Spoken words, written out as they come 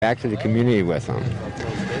back to the community with them.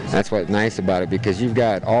 That's what's nice about it, because you've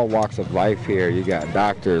got all walks of life here. You got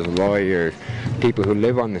doctors, lawyers, people who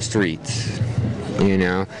live on the streets, you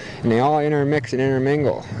know, and they all intermix and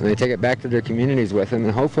intermingle, and they take it back to their communities with them,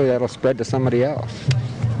 and hopefully that'll spread to somebody else.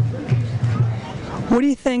 What do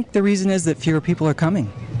you think the reason is that fewer people are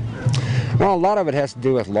coming? Well, a lot of it has to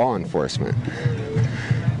do with law enforcement.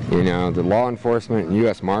 You know, the law enforcement and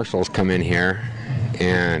U.S. Marshals come in here,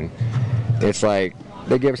 and it's like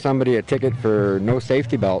they give somebody a ticket for no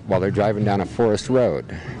safety belt while they're driving down a forest road.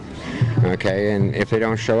 Okay, and if they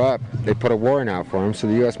don't show up, they put a warrant out for them, so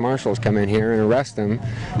the U.S. Marshals come in here and arrest them,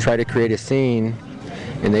 try to create a scene,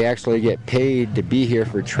 and they actually get paid to be here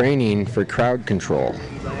for training for crowd control.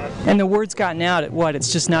 And the word's gotten out at what?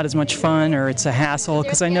 It's just not as much fun, or it's a hassle?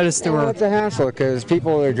 Because I noticed there were... Well, it's a hassle because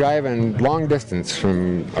people are driving long distance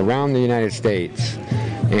from around the United States,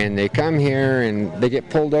 and they come here and they get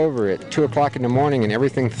pulled over at 2 o'clock in the morning and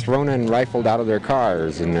everything's thrown and rifled out of their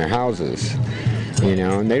cars and their houses, you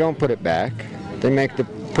know, and they don't put it back. They make the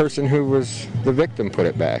person who was the victim put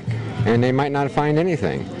it back, and they might not find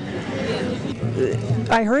anything.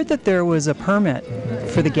 I heard that there was a permit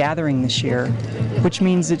for the gathering this year, which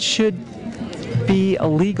means it should be a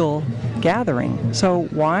legal gathering. So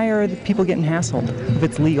why are the people getting hassled if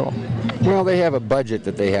it's legal? Well, they have a budget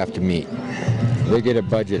that they have to meet. They get a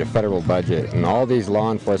budget, a federal budget, and all these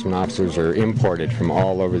law enforcement officers are imported from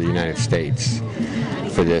all over the United States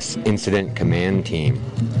for this incident command team.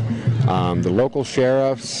 The local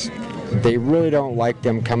sheriffs, they really don't like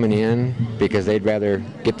them coming in because they'd rather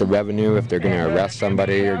get the revenue if they're going to arrest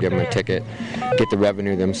somebody or give them a ticket, get the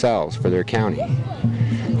revenue themselves for their county.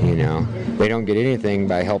 You know, they don't get anything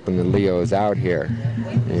by helping the Leos out here,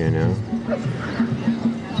 you know.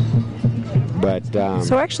 But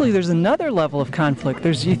so actually there's another level of conflict.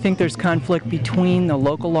 You think there's conflict between the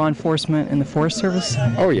local law enforcement and the Forest Service?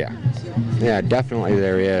 Oh yeah. Yeah, definitely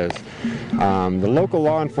there is. The local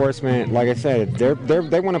law enforcement, like I said,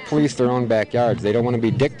 they want to police their own backyards. They don't want to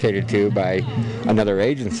be dictated to by another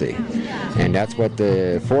agency. And that's what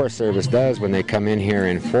the Forest Service does when they come in here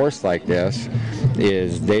in force like this,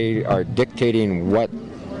 is they are dictating what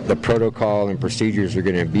the protocol and procedures are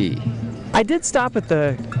going to be. I did stop at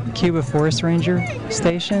the Cuba Forest Ranger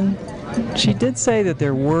station. She did say that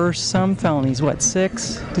there were some felonies. What,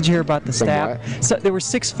 6? Did you hear about the stab? So there were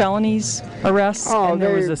 6 felonies arrests, and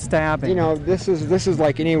there was a stabbing. You know, this is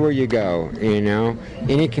like anywhere you go. You know,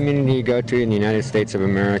 any community you go to in the United States of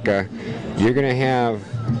America, you're going to have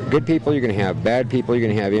good people, you're going to have bad people, you're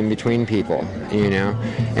going to have in-between people. You know,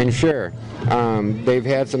 and sure, they've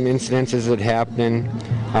had some incidences that happened.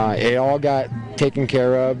 It all got taken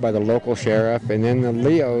care of by the local sheriff, and then the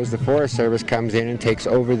Leos, the Forest Service, comes in and takes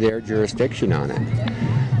over their jurisdiction on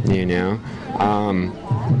it. You know,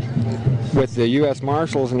 with the U.S.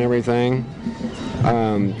 Marshals and everything,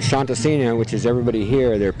 Shantasina, which is everybody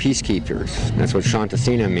here, they're peacekeepers. That's what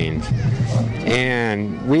Shantasina means.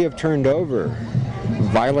 And we have turned over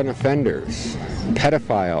violent offenders,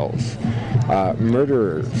 pedophiles,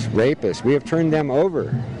 murderers, rapists. We have turned them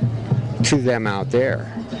over to them out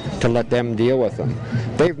there to let them deal with them.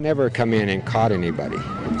 They've never come in and caught anybody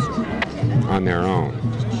on their own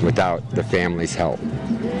without the family's help,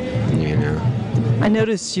 you know. I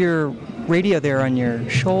noticed your radio there on your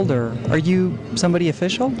shoulder. Are you somebody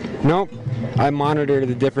official? Nope. I monitor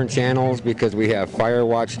the different channels because we have Fire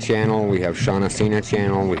Watch channel, we have Shantasina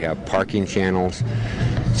channel, we have parking channels.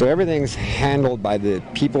 So everything's handled by the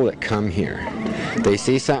people that come here. They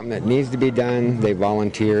see something that needs to be done, they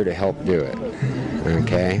volunteer to help do it.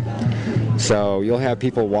 Okay? So you'll have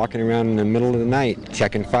people walking around in the middle of the night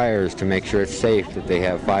checking fires to make sure it's safe, that they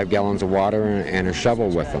have 5 gallons of water and a shovel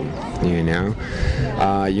with them, you know.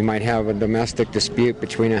 You might have a domestic dispute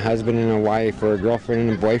between a husband and a wife, or a girlfriend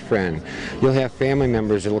and a boyfriend. You'll have family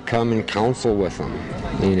members that will come and counsel with them,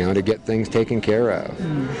 you know, to get things taken care of.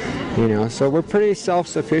 You know, so we're pretty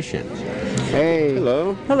self-sufficient. Hey.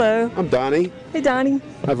 Hello. Hello. I'm Donnie. Hey, Donnie.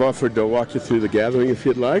 I've offered to walk you through the gathering if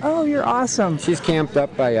you'd like. Oh, you're awesome. She's camped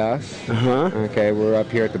up by us. Okay, we're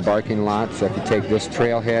up here at the parking lot, so if you take this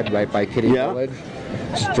trailhead right by Kitty Village,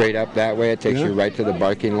 straight up that way, it takes you right to the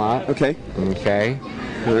parking lot. Okay. Okay.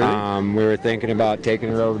 Right. We were thinking about taking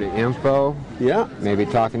her over to Info. Yeah. Maybe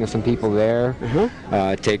talking to some people there.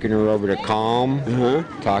 Taking her over to Calm.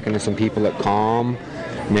 Talking to some people at Calm.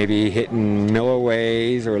 Maybe hitting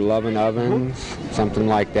Milliways or Lovin' Ovens, something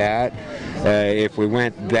like that. If we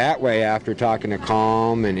went that way after talking to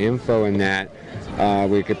Calm and Info and that,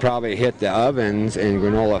 we could probably hit the Ovens and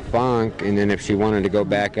Granola Funk, and then if she wanted to go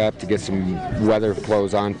back up to get some weather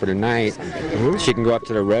clothes on for the night, she can go up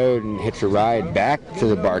to the road and hitch a ride back to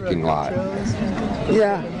the parking lot.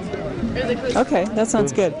 Yeah. Okay, that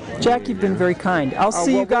sounds good. Jack, you've been very kind. I'll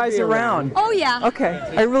see you guys around. Oh yeah. Okay,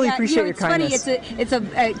 I really appreciate your kindness. It's funny. It's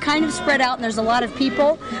a kind of spread out, and there's a lot of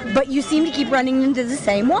people, but you seem to keep running into the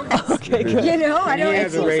same ones. Okay, good. You know, I don't. He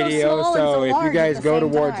has a radio, so if you guys go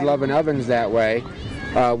towards Love and Ovens that way,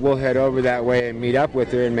 we'll head over that way and meet up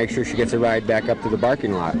with her and make sure she gets a ride back up to the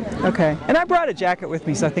parking lot. Okay, and I brought a jacket with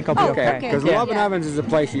me, so I think I'll be okay. Because Love and Ovens is a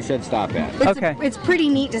place you should stop at. It's pretty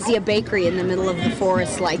neat to see a bakery in the middle of the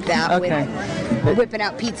forest like that with whipping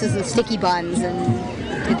out pizzas and sticky buns, and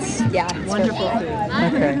it's wonderful food.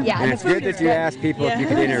 Okay. Yeah, and it's good that you ask people if you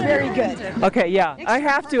can interview. Very good. Okay, yeah, I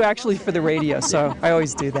have to actually for the radio, so I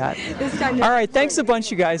always do that. All right, thanks a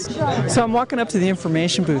bunch, you guys. So I'm walking up to the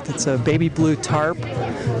information booth. It's a baby blue tarp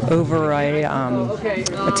over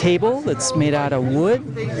a table that's made out of wood,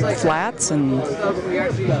 flats, and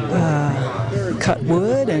cut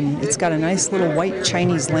wood, and it's got a nice little white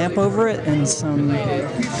Chinese lamp over it and some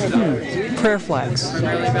prayer flags.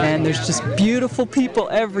 And there's just beautiful people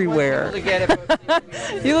everywhere.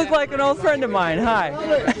 You look like an old friend of mine. Hi.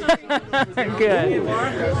 Good.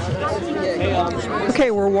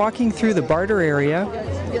 Okay, we're walking through the barter area.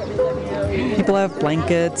 People have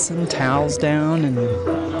blankets and towels down and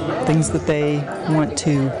things that they want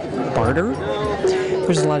to barter.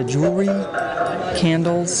 There's a lot of jewelry,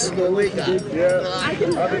 candles.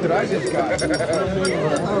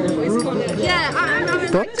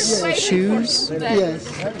 Books, shoes. Yes.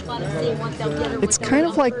 It's kind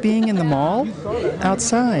of like being in the mall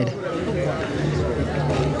outside.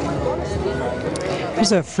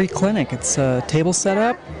 There's a free clinic. It's a table set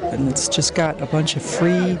up, and it's just got a bunch of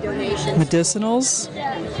free medicinals,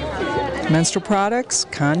 menstrual products,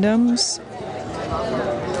 condoms.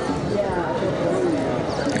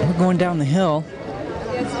 We're going down the hill.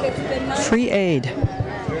 Free aid.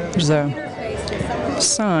 There's a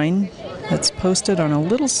sign that's posted on a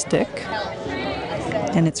little stick,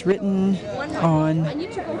 and it's written on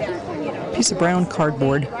a piece of brown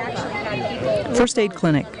cardboard. First aid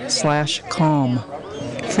clinic /calm.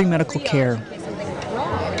 Free medical care.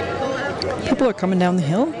 People are coming down the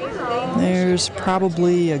hill. There's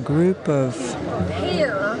probably a group of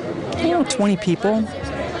 20 people.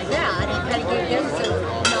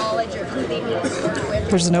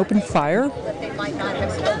 There's an open fire,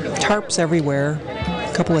 tarps everywhere,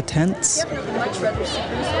 a couple of tents.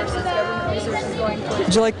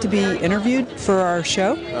 Would you like to be interviewed for our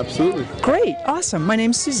show? Absolutely. Great, awesome. My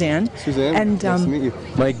name's Suzanne. Suzanne, and, nice to meet you.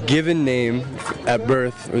 My given name at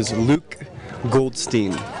birth was Luke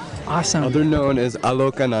Goldstein. Awesome. Other known as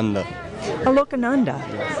Alokananda. Alokananda.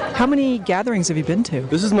 How many gatherings have you been to?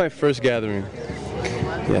 This is my first gathering.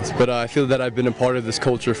 Yes, but I feel that I've been a part of this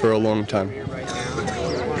culture for a long time.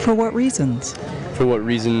 For what reasons? For what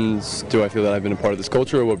reasons do I feel that I've been a part of this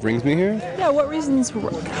culture, or what brings me here? Yeah, what reasons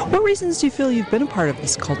do you feel you've been a part of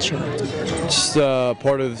this culture? Just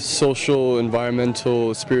part of social,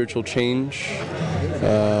 environmental, spiritual change,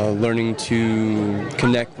 learning to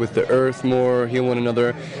connect with the earth more, heal one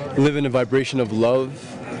another, live in a vibration of love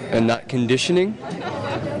and not conditioning.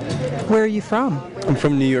 Where are you from? I'm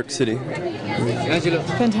from New York City.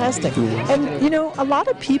 Fantastic. And you know, a lot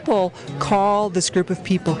of people call this group of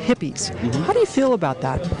people hippies. How do you feel about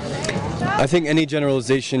that? I think any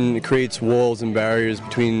generalization creates walls and barriers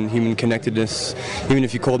between human connectedness. Even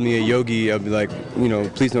if you called me a yogi, I'd be like,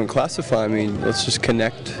 please don't classify me. Let's just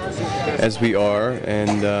connect as we are.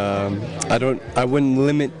 And I wouldn't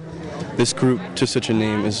limit this group to such a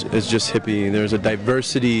name as just hippie. There's a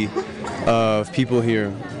diversity of people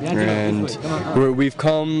here, and we've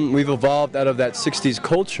evolved out of that 60s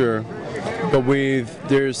culture, but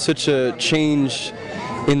there's such a change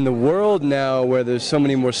in the world now where there's so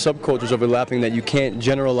many more subcultures overlapping that you can't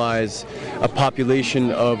generalize a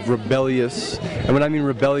population of rebellious, and when I mean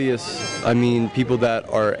rebellious, I mean people that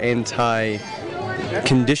are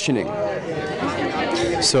anti-conditioning.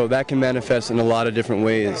 So that can manifest in a lot of different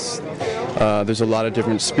ways. There's a lot of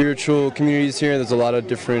different spiritual communities here. There's a lot of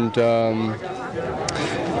different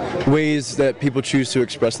ways that people choose to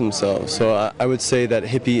express themselves. So I would say that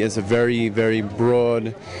hippie is a very, very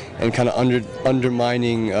broad and kind of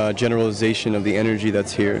undermining generalization of the energy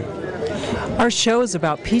that's here. Our show is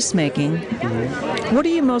about peacemaking. What are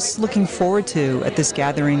you most looking forward to at this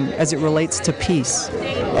gathering as it relates to peace?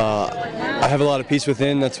 I have a lot of peace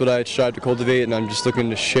within. That's what I strive to cultivate, and I'm just looking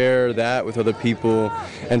to share that with other people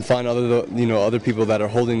and find other people that are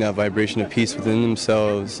holding that vibration of peace within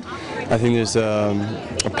themselves. I think there's a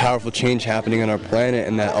powerful change happening on our planet,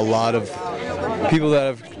 and that a lot of people that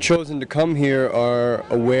have chosen to come here are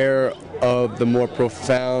aware of the more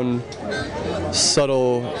profound,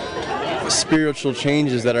 subtle spiritual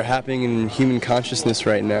changes that are happening in human consciousness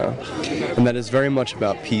right now, and that is very much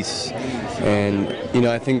about peace. And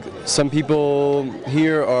I think some people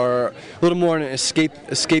here are a little more on an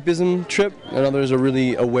escapism trip, and others are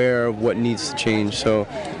really aware of what needs to change. So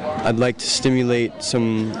I'd like to stimulate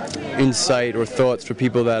some insight or thoughts for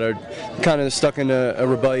people that are kind of stuck in a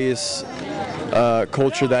rebellious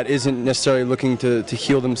culture that isn't necessarily looking to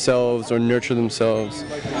heal themselves or nurture themselves.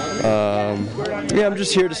 I'm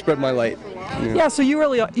just here to spread my light. Yeah, so you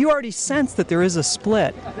already sense that there is a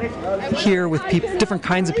split here with different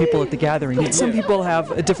kinds of people at the gathering. Some people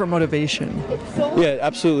have a different motivation. Yeah,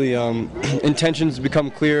 absolutely. Intentions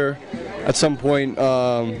become clear at some point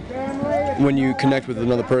when you connect with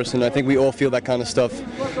another person. I think we all feel that kind of stuff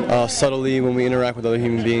subtly when we interact with other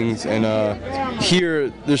human beings. And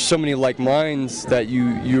here, there's so many like minds that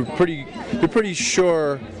you're pretty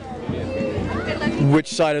sure which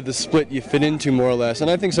side of the split you fit into, more or less.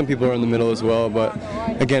 And I think some people are in the middle as well, but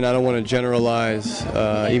again, I don't want to generalize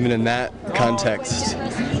even in that context.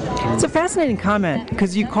 It's a fascinating comment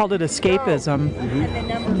because you called it escapism.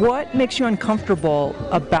 Mm-hmm. What makes you uncomfortable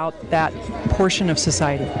about that portion of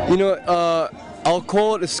society? I'll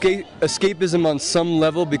call it escapism on some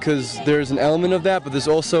level because there's an element of that, but there's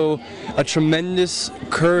also a tremendous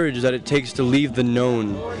courage that it takes to leave the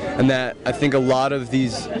known. And that I think a lot of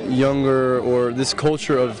these younger, or this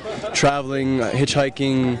culture of traveling,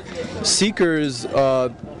 hitchhiking seekers,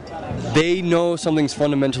 they know something's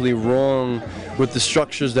fundamentally wrong with the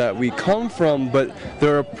structures that we come from, but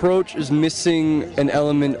their approach is missing an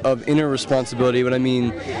element of inner responsibility. What I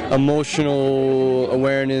mean, emotional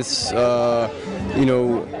awareness,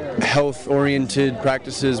 health-oriented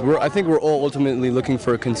practices. I think we're all ultimately looking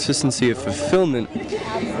for a consistency of fulfillment,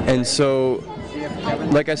 and so,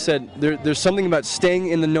 like I said, there's something about staying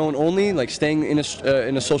in the known only, like staying in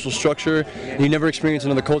a social structure. And you never experience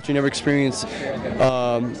another culture. You never experience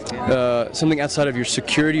something outside of your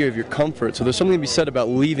security or of your comfort. So there's something to be said about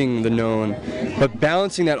leaving the known, but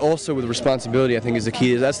balancing that also with responsibility, I think, is the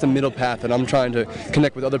key. That's the middle path that I'm trying to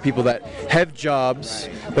connect with other people that have jobs,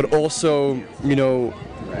 but also,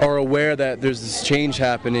 are aware that there's this change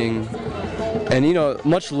happening. And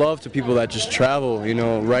much love to people that just travel,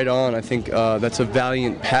 right on. I think that's a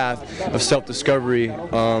valiant path of self-discovery.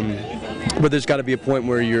 But there's got to be a point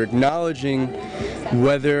where you're acknowledging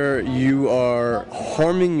whether you are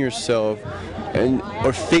harming yourself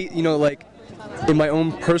or fate, like in my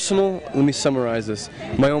own personal, let me summarize this,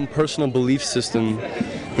 my own personal belief system.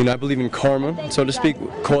 I believe in karma, so to speak,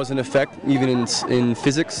 cause and effect, even in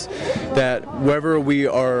physics, that wherever we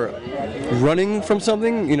are running from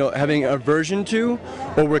something, having aversion to,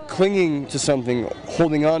 or we're clinging to something,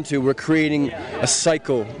 holding on to, we're creating a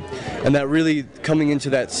cycle. And that really coming into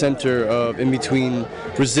that center of in between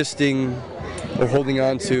resisting or holding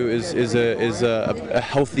on to is a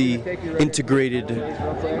healthy, integrated,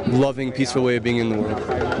 loving, peaceful way of being in the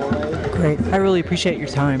world. Great. I really appreciate your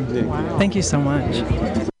time. Wow. Thank you so much.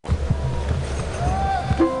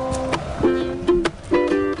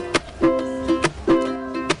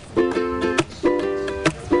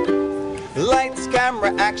 Lights,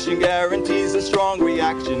 camera, action guarantees a strong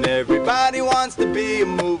reaction. Everybody wants to be a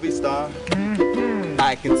movie star.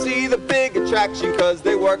 I can see the big attraction, cause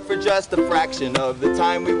they work for just a fraction of the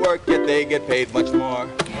time we work, yet they get paid much more.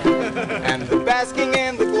 And the basking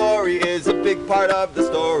in the glory is a big part of the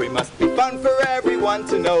story. Must be fun for everyone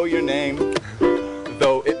to know your name.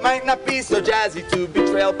 Though it might not be so jazzy to be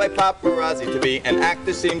trailed by paparazzi, to be an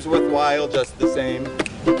actor seems worthwhile just the same.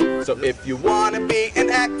 So if you want to be an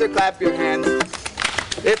actor, clap your hands.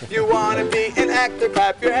 If you want to be an actor,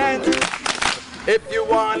 clap your hands. If you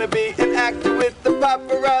want to be an actor with the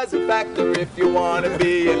paparazzi factor, if you want to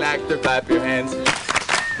be an actor, clap your hands.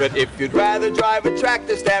 But if you'd rather drive a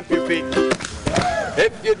tractor, stamp your feet.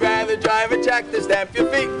 If you'd rather drive a tractor, stamp your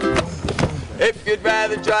feet. If you'd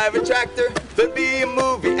rather drive a tractor than be a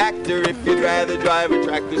movie actor, if you'd rather drive a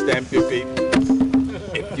tractor, stamp your feet.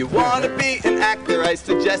 If you want to be an actor, I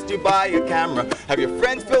suggest you buy a camera. Have your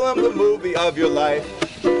friends film the movie of your life.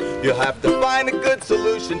 You'll have to find a good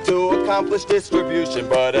solution to accomplish distribution,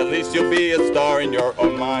 but at least you'll be a star in your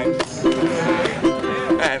own mind.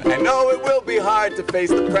 And I know it will be hard to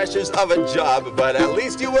face the pressures of a job, but at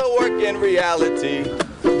least you will work in reality.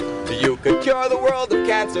 You could cure the world of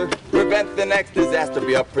cancer, prevent the next disaster,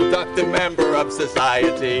 be a productive member of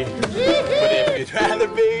society. But if you'd rather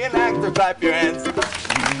be an actor, clap your hands.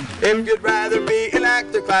 If you'd rather be an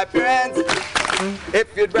actor, clap your hands.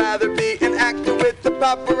 If you'd rather be an actor with the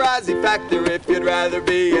paparazzi factor, if you'd rather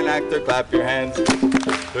be an actor, clap your hands.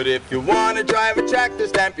 But if you want to drive a tractor,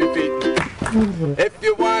 stamp your feet. If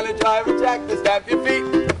you want to drive a tractor, stamp your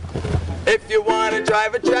feet. If you want to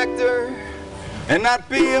drive a tractor and not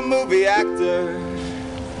be a movie actor,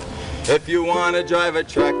 if you want to drive a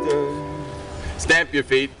tractor, stamp your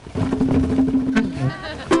feet.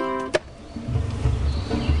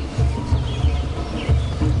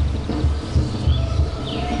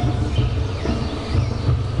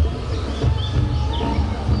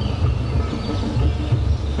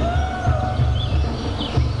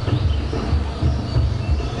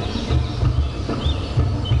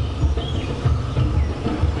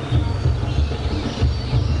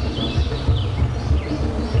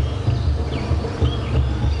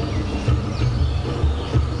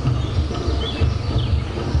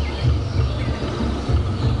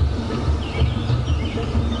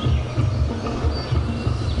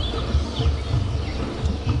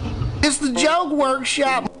 It's the Joke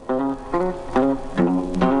Workshop.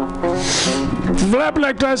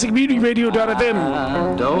 Flat Classic MutinyRadio.fm.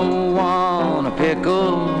 I don't want a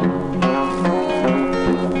pickle.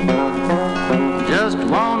 Just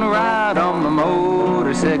want to ride on my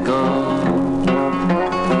motorcycle.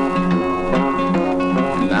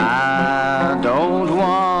 I don't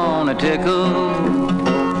want a tickle,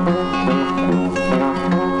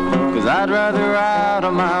 'cause I'd rather ride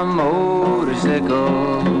on my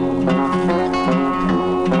motorcycle.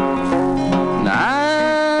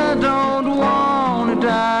 I don't want to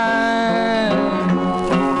die,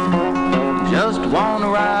 just want to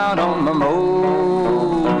ride on my motorcycle.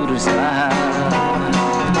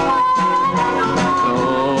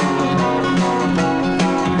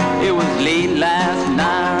 It was late last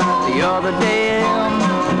night, the other day,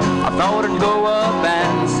 I thought I'd go up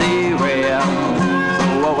and see Ray.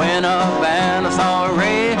 So I went up and I saw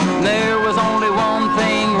Ray. There was only one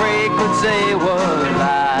thing Ray could say was,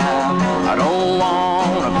 I don't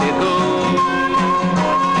want a pickle.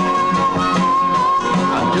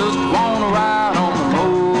 I just want to ride on the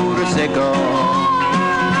motorcycle.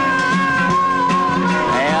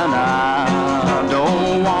 And I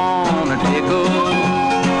don't want a tickle.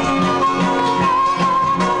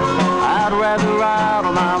 I'd rather ride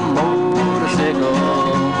on my motorcycle.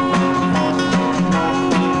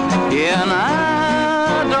 Yeah, and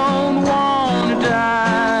I don't want to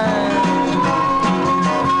die,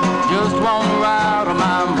 just want to ride on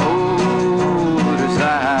my motorcycle.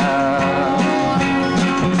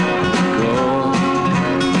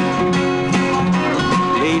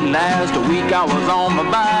 Late last week I was on my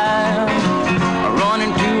bike,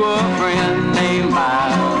 running to a friend named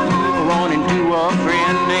Mike. Running to a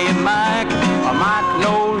friend named Mike. Mike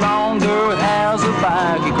no longer has a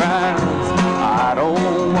bike. He cries, I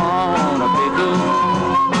don't want a pickle.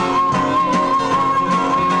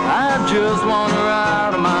 I just want to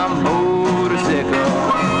ride on my motorcycle.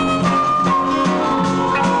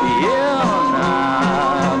 Yeah, and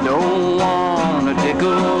I don't want a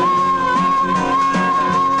tickle,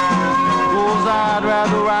 'cause I'd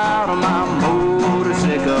rather ride on my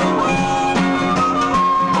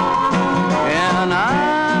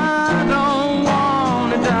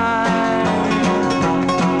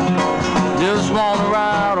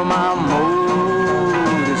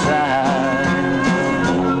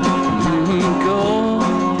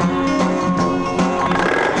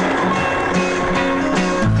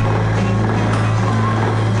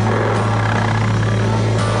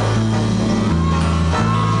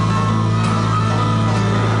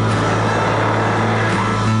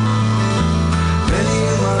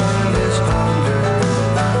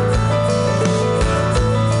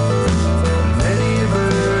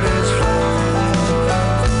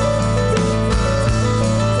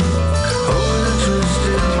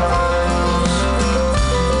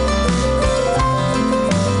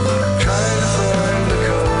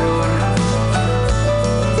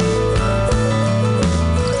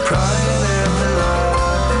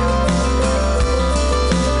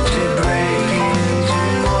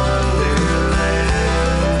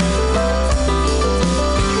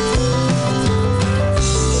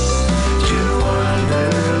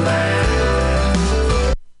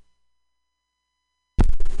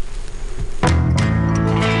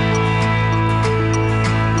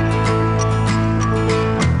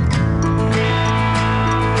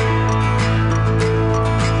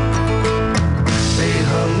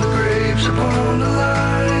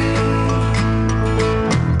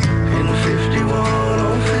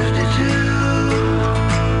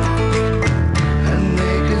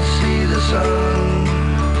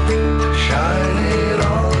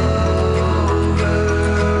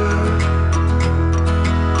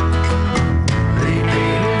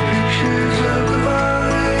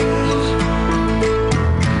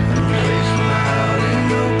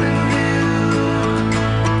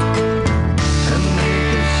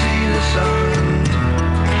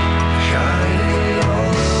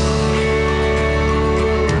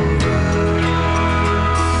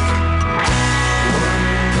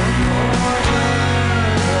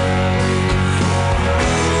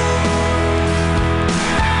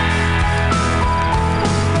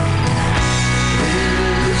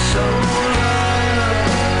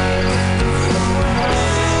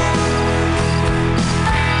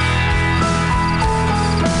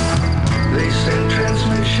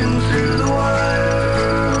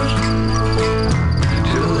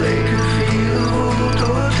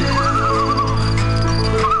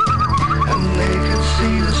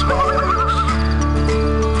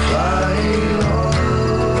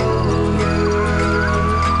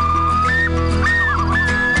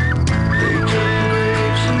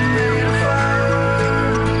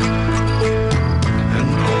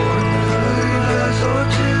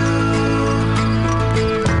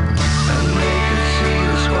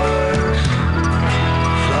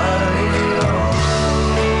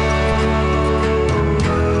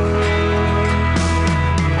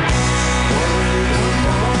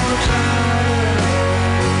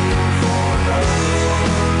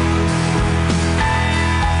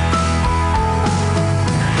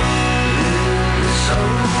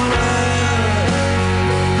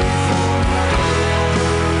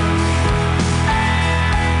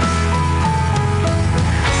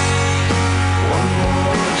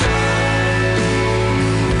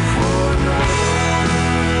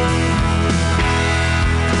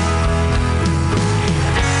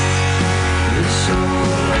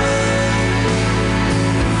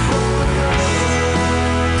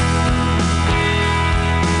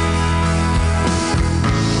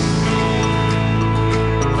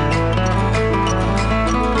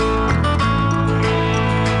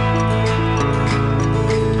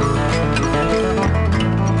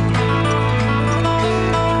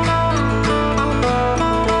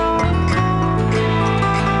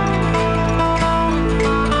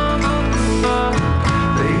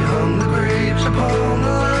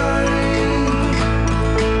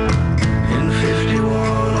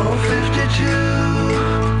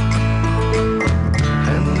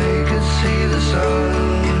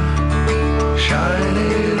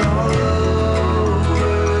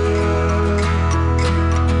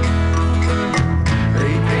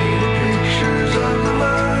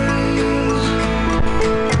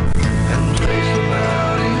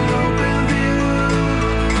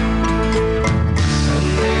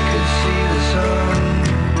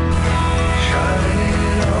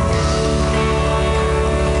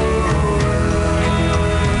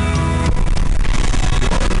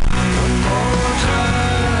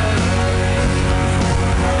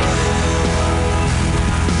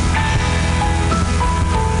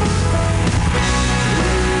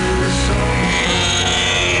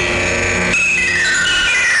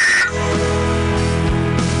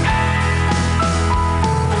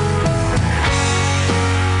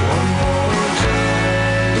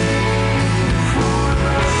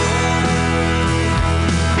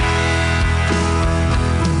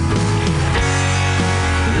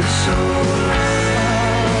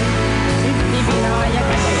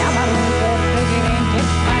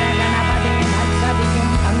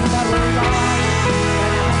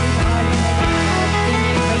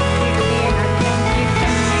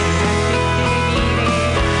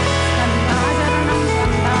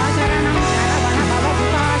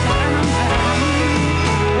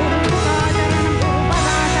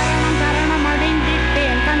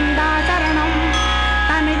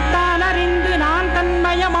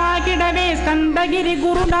Thathagiri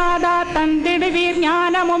குருநாதா தந்திடுவீர்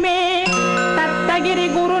ஞானமுமே தத்தகிரி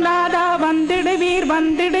குருநாதா வந்திடுவீர்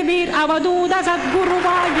வந்திடுவீர் அவதூத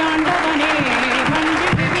சத்குருவாயாண்டவனே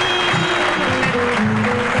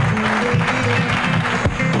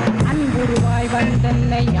அன்புருவாய்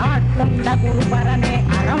வந்தென்னை ஆட்கொண்ட குருபரனே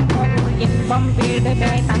அறம் பொருள் இன்பம்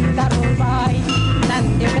வீடுமே தந்தருள்வாய்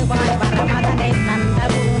நந்திடுவாய் பரமதனை நந்த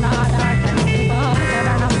குருநாதா தந்திடுவாய்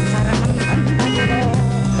சரணம் சரணம் தந்தகுரோ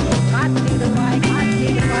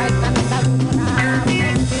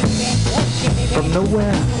from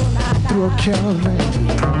nowhere through a caravan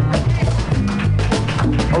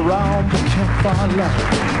around the campfire light.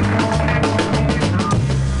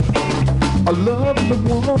 I love the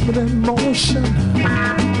woman in motion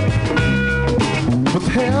with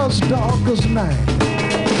hair's dark as night.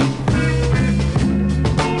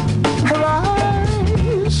 Her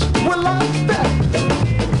eyes were like that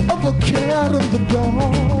of a cat in the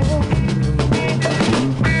dark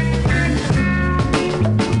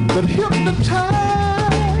that hypnotized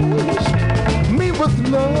me with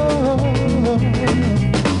love.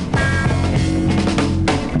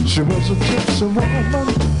 She was a gypsy woman.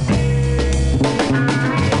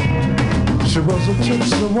 She was a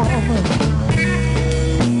gypsy woman.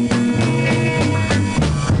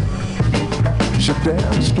 She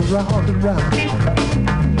danced around and round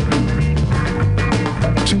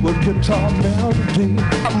to a guitar melody.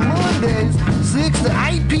 Mondays, 6 to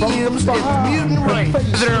 8 p.m. is MutinyRadio.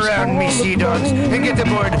 Gather around me, sea dogs, and get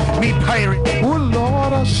aboard me pirate. Oh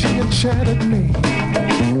Lord, how she enchanted me.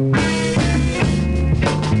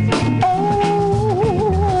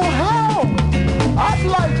 Oh, how I'd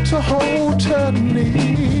like to hold her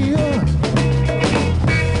near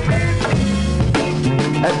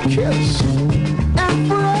and kiss and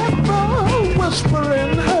forever whisper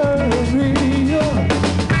in her ear.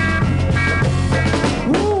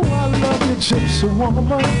 Gypsy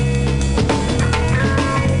woman,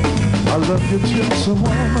 I love you, gypsy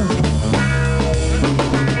woman.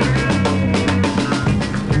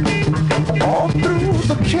 All through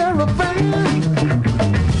the caravan,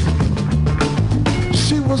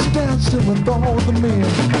 she was dancing with all the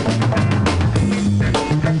men,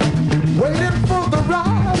 waiting for the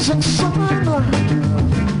rising sun.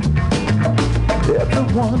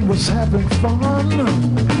 Everyone was having fun.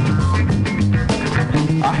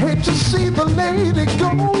 I hate to see the lady go,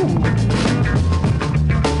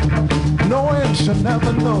 knowing she'll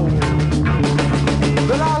never know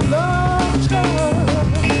that I loved her.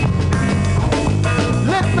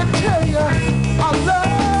 Let me tell you, I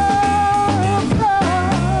love her.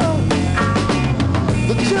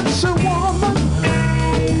 The gypsy woman,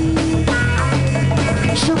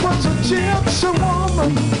 she was a gypsy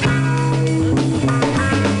woman.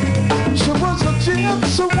 She was a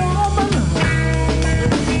gypsy woman.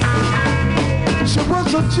 She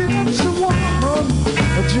was a gypsy woman,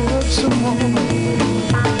 a gypsy woman.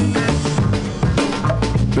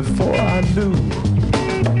 Before I knew,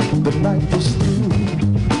 the night was through,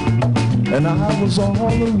 and I was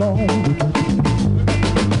all alone.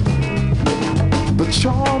 The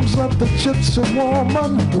charms of the gypsy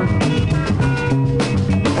woman,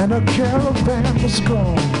 and her caravan was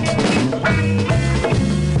gone.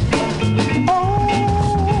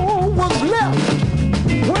 All was left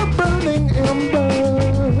were burning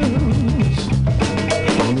embers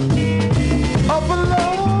of a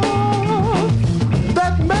love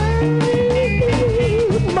that made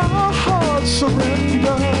my heart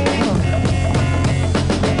surrender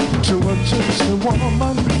to a gypsy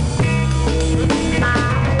woman.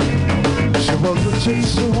 She was a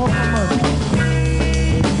gypsy woman.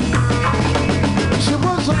 She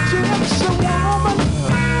was a gypsy woman.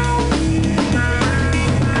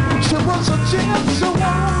 She was a gypsy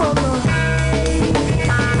woman.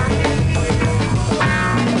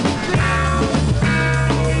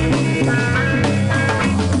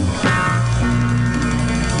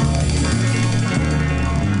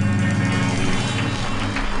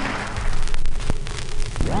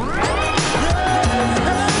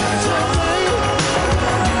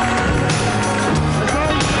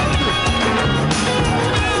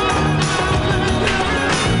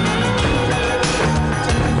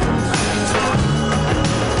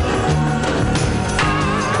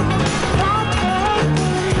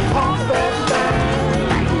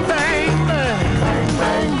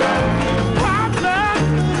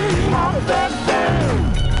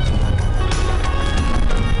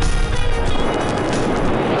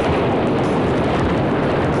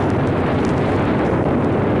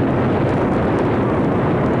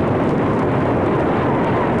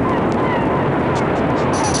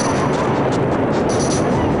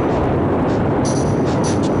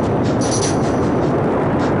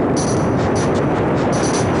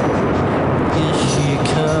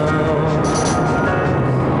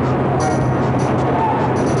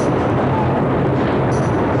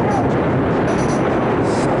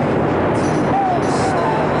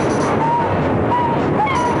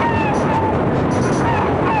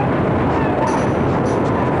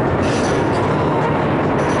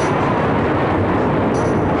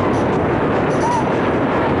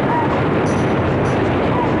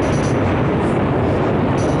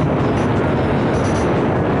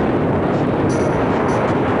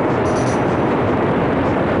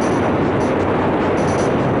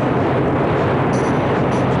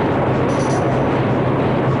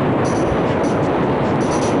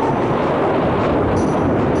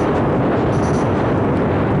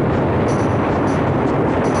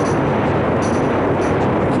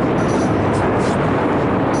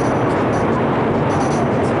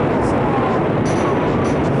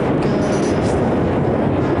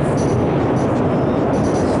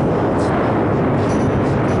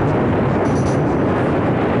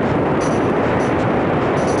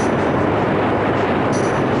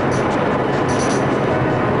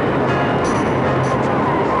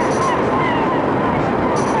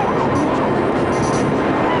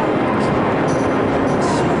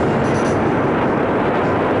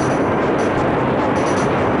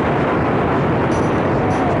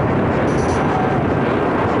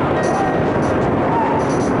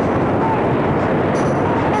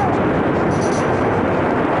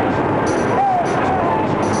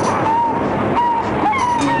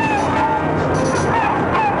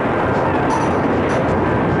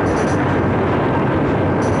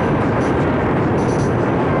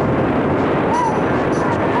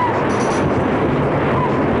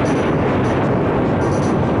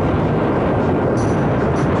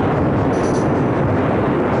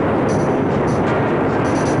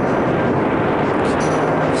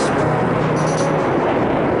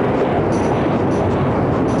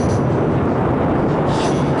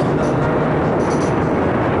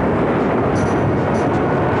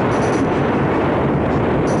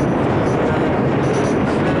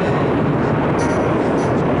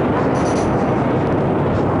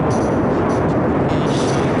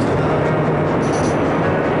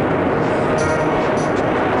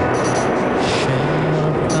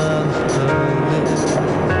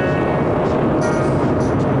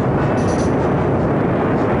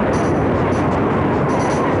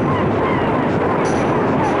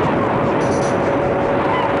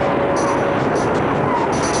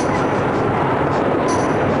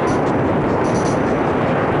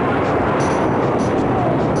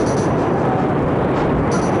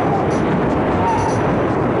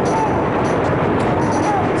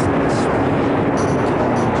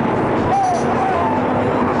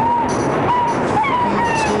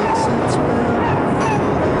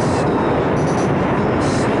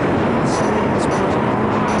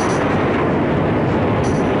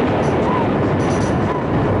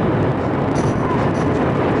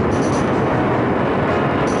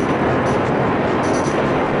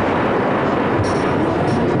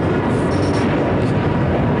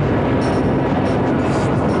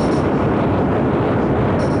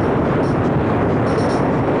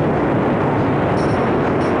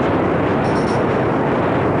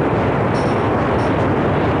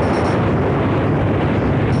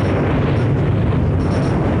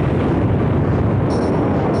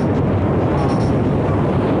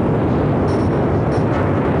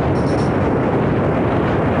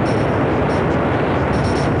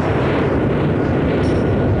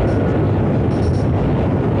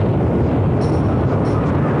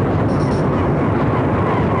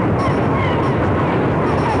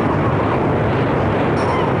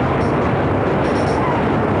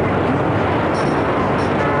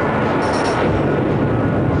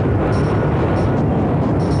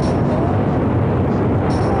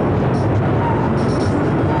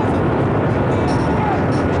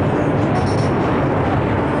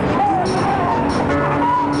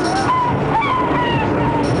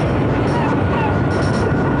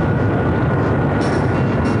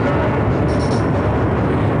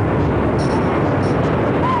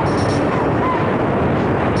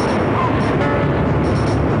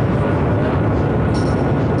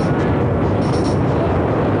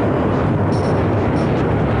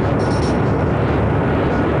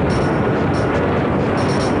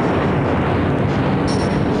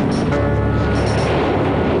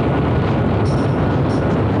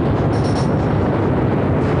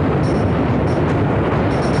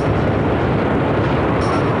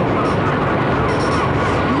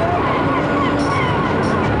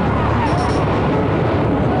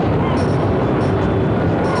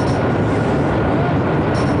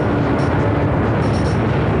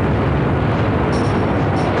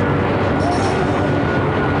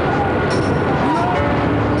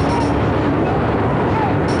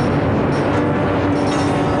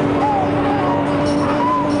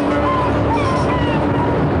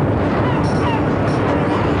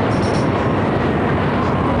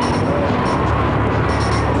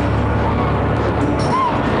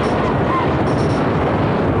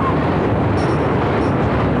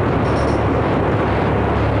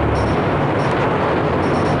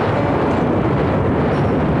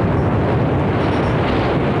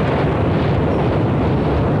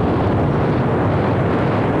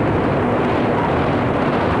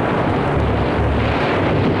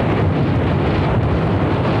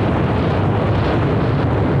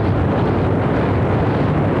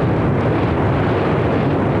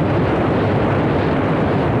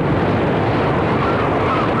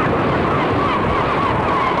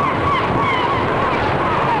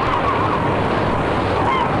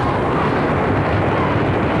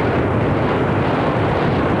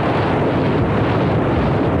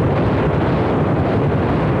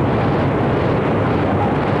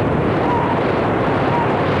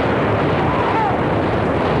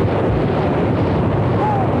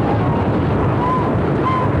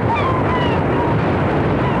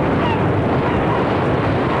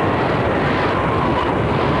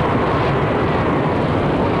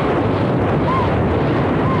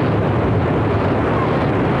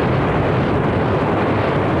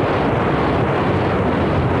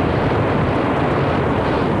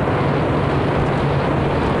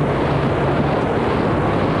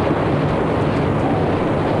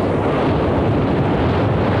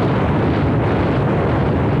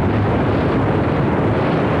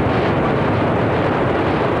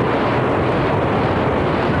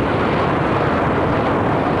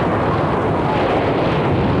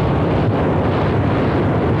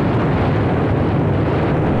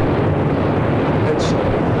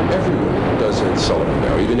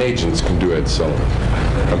 agents can do Ed Sullivan.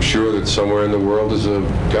 I'm sure that somewhere in the world is a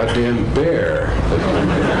goddamn bear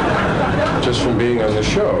that, just from being on the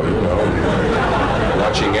show, you know,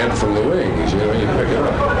 watching Ed from the wings, you know, you pick it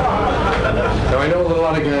up. Now, I know that a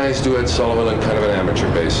lot of guys do Ed Sullivan on kind of an amateur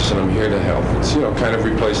basis, and I'm here to help. It's, you know, kind of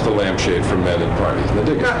replace the lampshade for men at parties, and I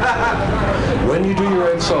dig it. When you do your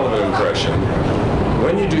Ed Sullivan impression,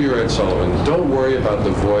 don't worry about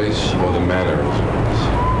the voice or the mannerisms.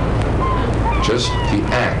 Just the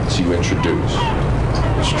acts you introduce.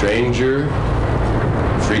 The stranger,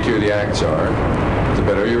 the freakier the acts are, the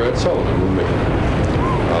better your Ed Sullivan will be.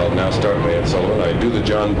 I'll now start my Ed Sullivan. I do the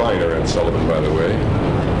John Biner Ed Sullivan, by the way.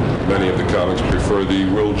 Many of the comics prefer the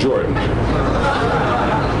Will Jordan.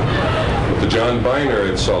 But the John Biner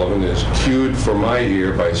Ed Sullivan is cued for my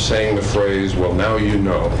ear by saying the phrase, well, now you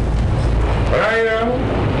know. But I know.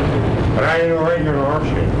 But I know right here in our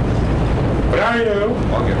shit. But I know.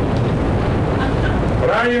 I'll get it. But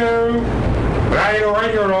I know. But I know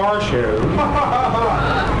right here in our show.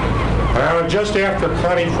 Just after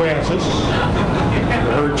Connie Francis,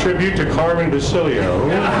 her tribute to Carmen Basilio.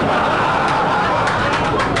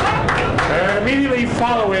 And immediately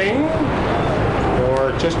following,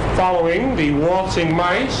 or just following, the waltzing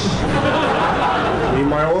mice, the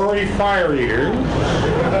Maori fire eaters,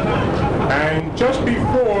 and just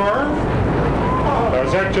before,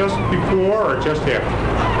 is that just before or just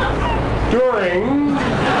after? During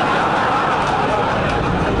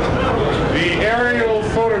the aerial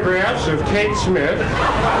photographs of Kate Smith,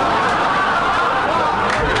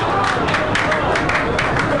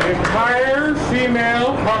 the entire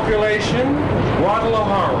female population,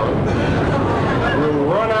 Guadalajara, will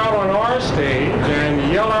run out on our stage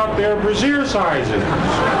and yell out their brassiere sizes.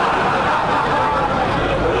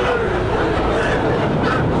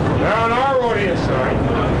 Now in our audience tonight,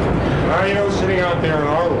 now you know sitting out there in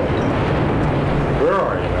our audience, where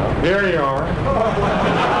are you now? There you are.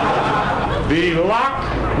 The Loch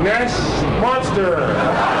Ness Monster.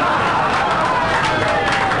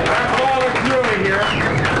 That's all that's really here.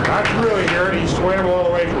 That's really here, and he swam all the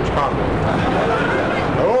way from Scotland.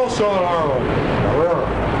 Also in our audience, now where are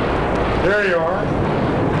you? There you are.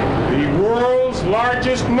 The world's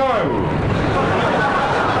largest nun.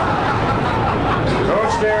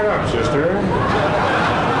 Don't stand up, sister.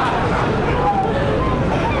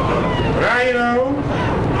 But now you know.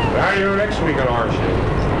 Now you know next week on our show.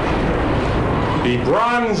 The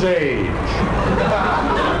Bronze Age.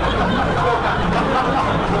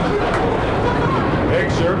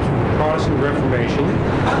 Excerpts from the Protestant Reformation.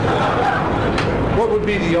 What would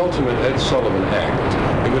be the ultimate Ed Sullivan act?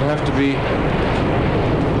 It would have to be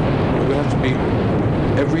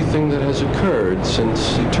everything that has occurred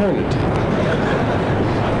since eternity.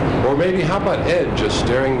 Or maybe, how about Ed just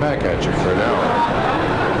staring back at you for an hour?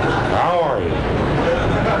 How are you?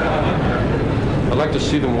 I'd like to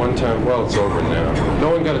see them one time. Well, it's over now. No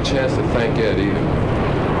one got a chance to thank Ed either.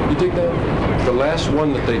 You dig that? The last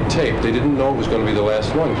one that they taped, they didn't know it was going to be the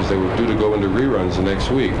last one because they were due to go into reruns the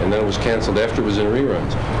next week, and then it was canceled after it was in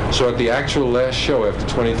reruns. So at the actual last show after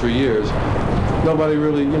 23 years, nobody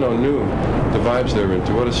really, you know, knew the vibes they were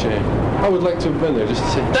into. What a shame. I would like to have been there just to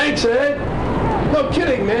say, thanks, Ed! No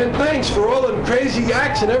kidding, man. Thanks for all the crazy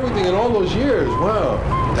acts and everything in all those years. Wow.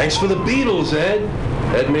 Thanks for the Beatles, Ed.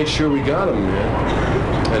 Ed made sure we got him,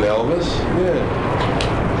 man. And Elvis,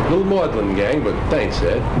 yeah. Little maudlin gang, but thanks,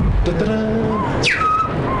 Ed. Da-da-da.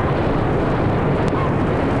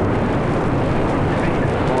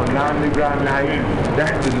 On Mardi Gras night,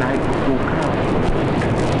 that's the night before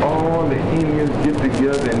Christmas. All the Indians get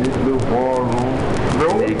together in this little ballroom.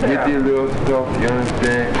 They get their little stuff, you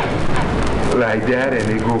understand? Like that, and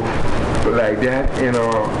they go like that, and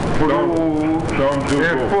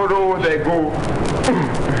photos that go,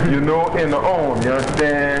 you know, in the arm, you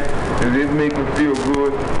understand? And it make them feel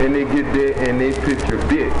good, and they get there and they picture a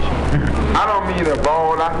bitch. I don't mean a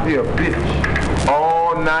ball, I see a bitch.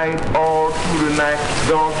 All night, all through the night,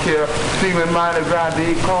 don't care. See when Mardi Gras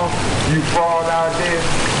day come, you fall out there.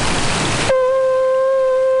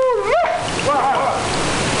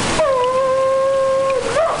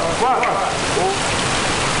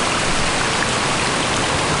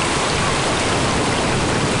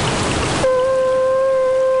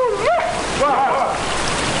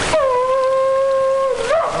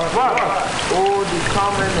 Oh, the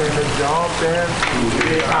coming and the jumping.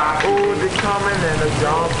 Oh, the coming and the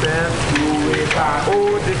jumping.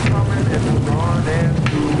 Oh, the coming and the running.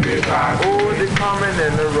 Oh, the coming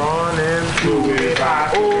and the running.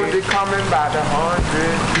 Oh, the coming by the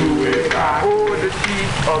hundred. Oh, the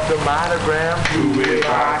TK of the monogram.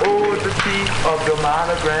 Oh, the thief of the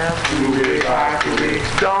monogram.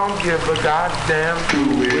 Don't give a goddamn.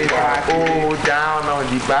 Oh, down on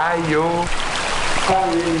the bayou.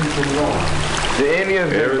 The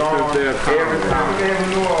Indians have gone ever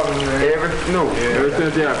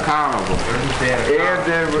since they're carnival.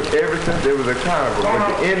 Ever since there was a carnival. But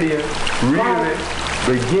the Indians really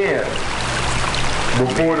began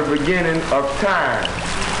before the beginning of time.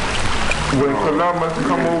 When Columbus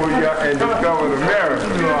come over here and discovered America,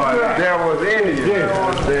 there was Indians.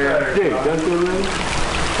 That's the name?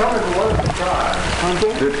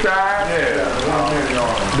 The tribe? Yeah.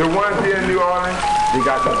 The ones here in New Orleans, they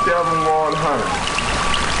got the 7-100.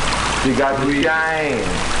 They got the Cheyenne.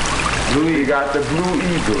 They got the Blue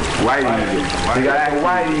Eagle. White Eagle. They got the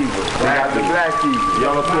White Eagle. They got the Black Eagle.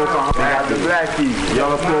 Yellow Smoke. They got the Black Eagle.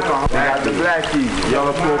 Yellow Smoke. They got the Black Eagle.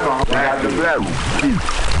 Yellow Smoke. They got the Black Eagle.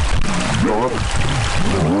 I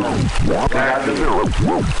got the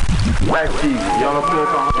Black Eagle, yellow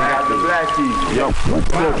smoke on. I got the Black Eagle, yellow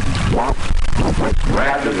smoke. I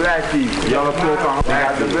got the Black Eagle, yellow smoke on. I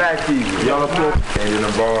got the Black Eagle, yellow smoke. And then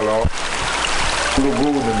the ball off. The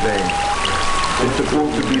golden thing. It's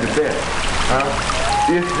supposed to be the best.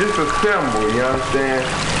 It's just a symbol, you understand?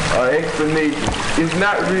 Explanation. It's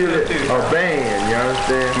not really a band, you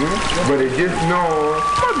understand? But it's just known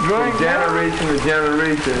from generation to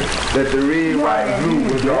generation that the red, white, and blue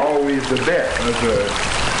was always the best. That's good.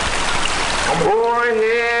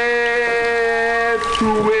 Overhead,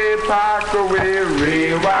 two-way, park away,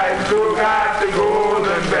 red, white, blue, got the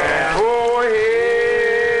golden band.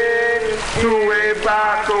 Overhead, two-way,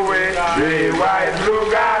 park away, red, white,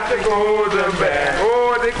 blue, got the golden band.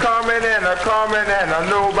 Oh, they coming and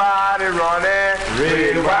nobody running.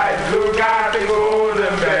 Red, white, blue, got the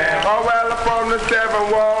golden band. Oh, well, I'm from the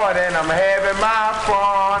 7th Ward and I'm having my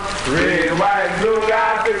fun. Red, white, blue,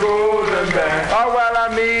 got the golden band. Oh, well, I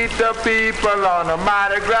meet the people on a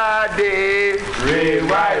Mardi Gras day. Red,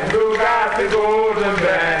 white, blue, got the golden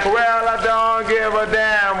band. Well, I don't give a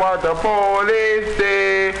damn what the police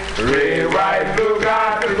say. Red, white, blue,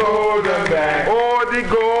 got the golden band. Oh, the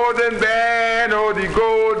golden band, oh, the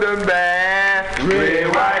golden band. Red,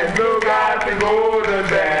 white, blue, got the golden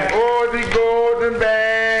band. Oh, the golden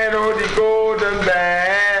band, oh, the golden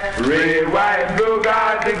band. Red, white, blue,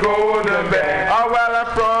 got the golden band. Oh, well, I'm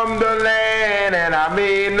from the land and I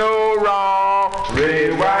mean no wrong.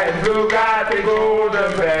 Red, white, blue, got the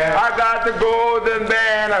golden band. I got the golden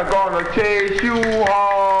band, I'm gonna chase you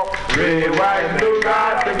home. Red, white, blue,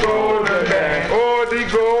 got the golden band. Oh, the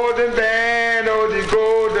golden band, oh, the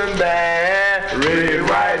golden band. Red,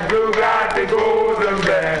 white, blue, got the golden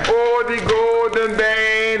band. Oh, the golden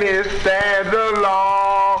band, it stands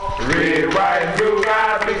along. Red, white, blue,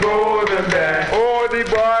 got the golden band. Oh, the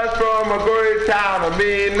boys from a great town, I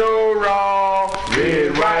mean no wrong.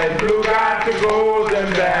 Red, white, blue, got the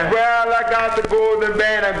golden band. Well, I got the golden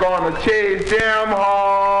band, I'm gonna chase them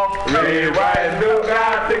home. Red, white, blue,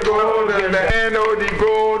 got the golden band. Oh, the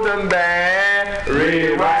golden band.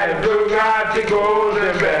 Red, white, blue, got the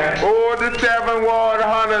golden band. Oh, the 7 Ward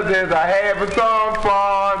Hunters is having some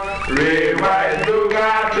fun. Red, white, blue,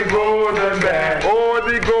 got the golden band. Oh,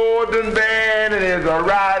 the golden band is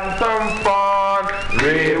riding some fun.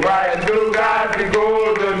 Red, white, blue, got the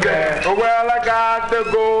golden band. Well, I got the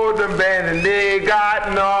golden band and they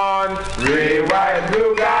got none. Red, white,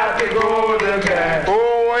 blue, got the golden band.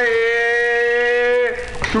 Oh, hey,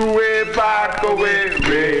 two-way, park away.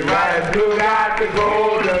 Red, white, blue, got the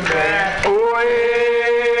golden band. Oh,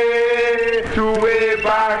 hey, two-way,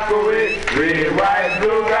 park away. Red, white,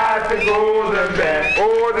 blue, got the golden band.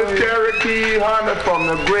 Oh, the Cherokee hunter from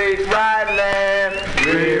the great white land.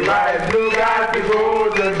 Red, white, blue, got the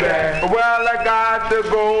golden band. Well, I got the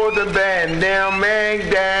golden band, them ain't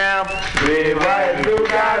damn. Red, white, blue,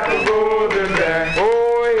 got the golden band.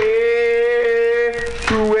 Oh, yeah,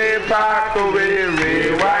 two-way, park away.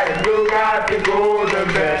 Red, white, blue, got the golden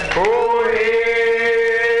band. Oh,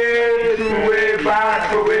 yeah, two-way,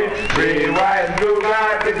 park away. Red, white, blue,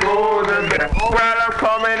 got the golden band. Well, I'm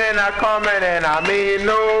coming and I mean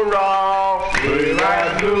no wrong. Red,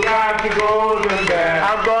 white, blue, got the golden band.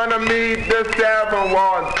 I'm gonna meet the 7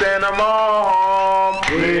 Ward, send them all home.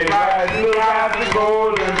 Red, white, blue, got the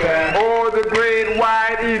golden band. Oh, the great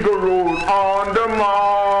white eagle rode on the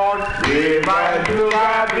mound. Red, white, blue,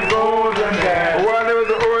 got the golden band. Well, it was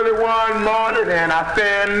the early one morning and I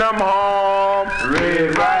send them home.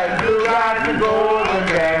 Red, white, blue, got the golden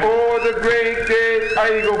band. Oh, the great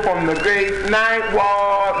eagle from the great night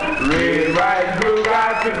ward. Red, white, blue,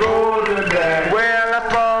 got the golden band. Well, I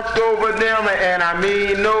fucked over them and I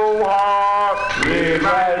mean no harm. Red,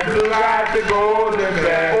 white, blue, got the golden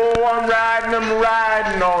band. riding them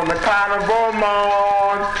riding on the carnival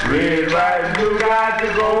morn. Red, white, and blue got the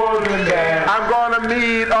golden band. I'm gonna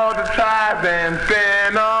meet all the tribes and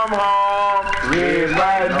send them home. Red,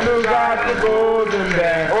 white, and blue got the golden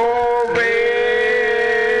band. Oh,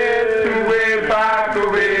 red, two-way, five,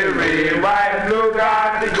 two-way, red, white, and blue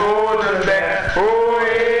got the golden band. Oh,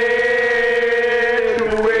 red,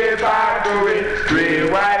 two-way, five, two-way,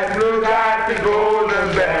 red, white, and blue got the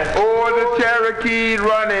golden band. Oh, the Cherokee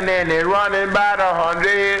running and they running by the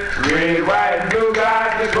 100. Red, white, and blue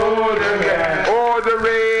got the golden band. Oh, the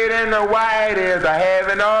red and the white is a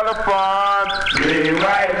having all the fun. Red,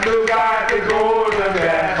 white, and blue got the golden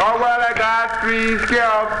band. Oh, well, I got 3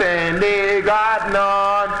 scalps and they got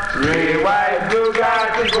none. Red, white, and blue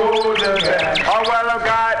got the golden band. Oh, well, I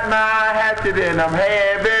got my hatchet and I'm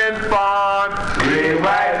having fun. Red,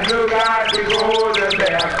 white, and blue got the golden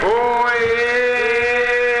band. Oh, yeah,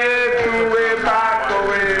 two-way,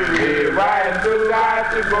 five-way, red, white, and blue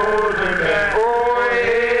got the golden band. Oh,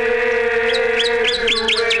 yeah,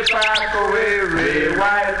 two-way, five-way, red,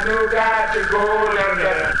 white, and blue got the golden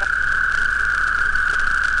band.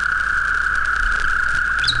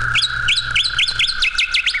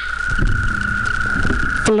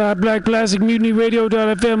 Black Plastic,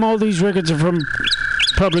 MutinyRadio.fm. All these records are from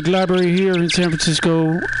Public Library here in San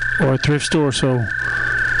Francisco, or a thrift store, so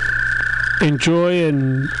enjoy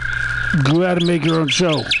and go out and make your own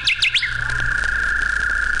show.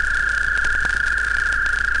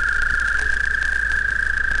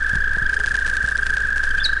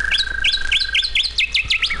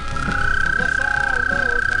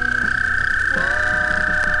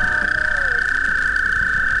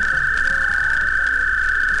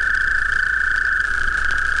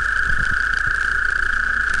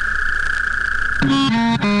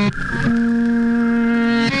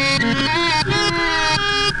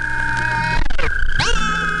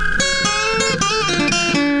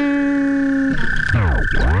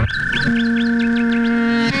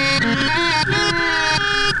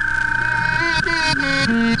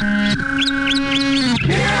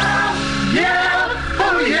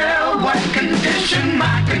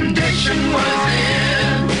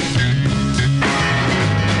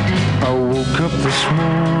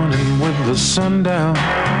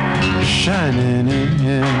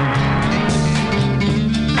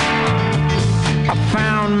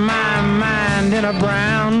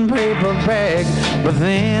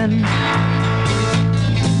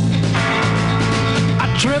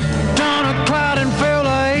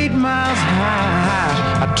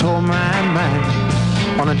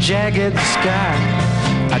 Jagged sky.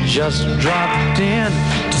 I just dropped in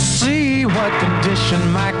to see what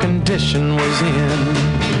condition my condition was in.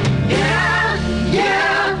 Yeah,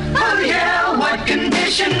 yeah, oh yeah, what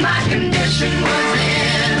condition my condition was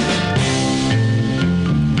in.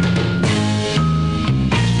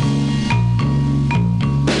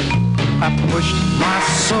 I pushed my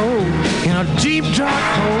soul in a deep dark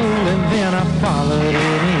hole and then I followed it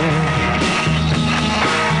in.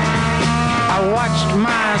 I watched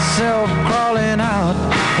myself crawling out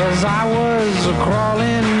as I was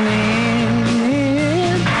crawling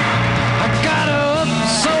in. I got up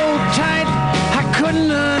so tight I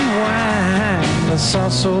couldn't unwind. I saw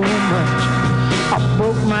so much, I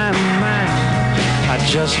broke my mind. I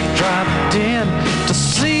just dropped in to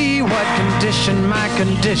see what condition my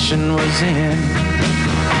condition was in.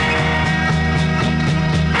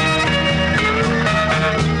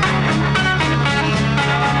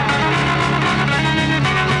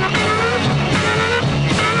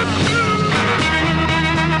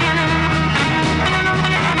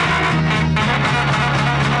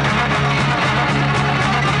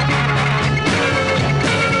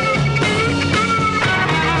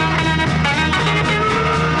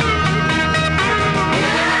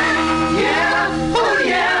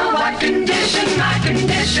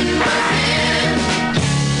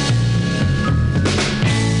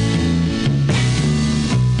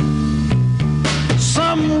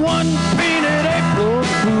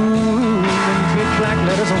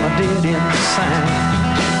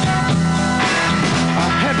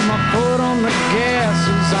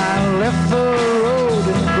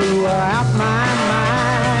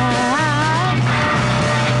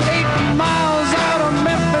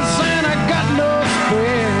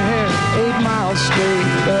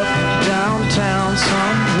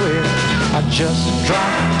 Just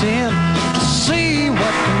dropped in to see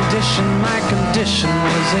what condition my condition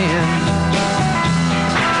was in.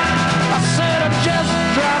 I said I just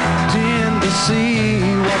dropped in to see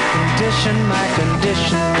what condition my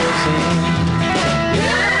condition was in.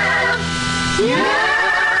 Yeah,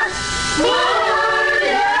 yeah, oh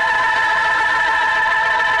yeah.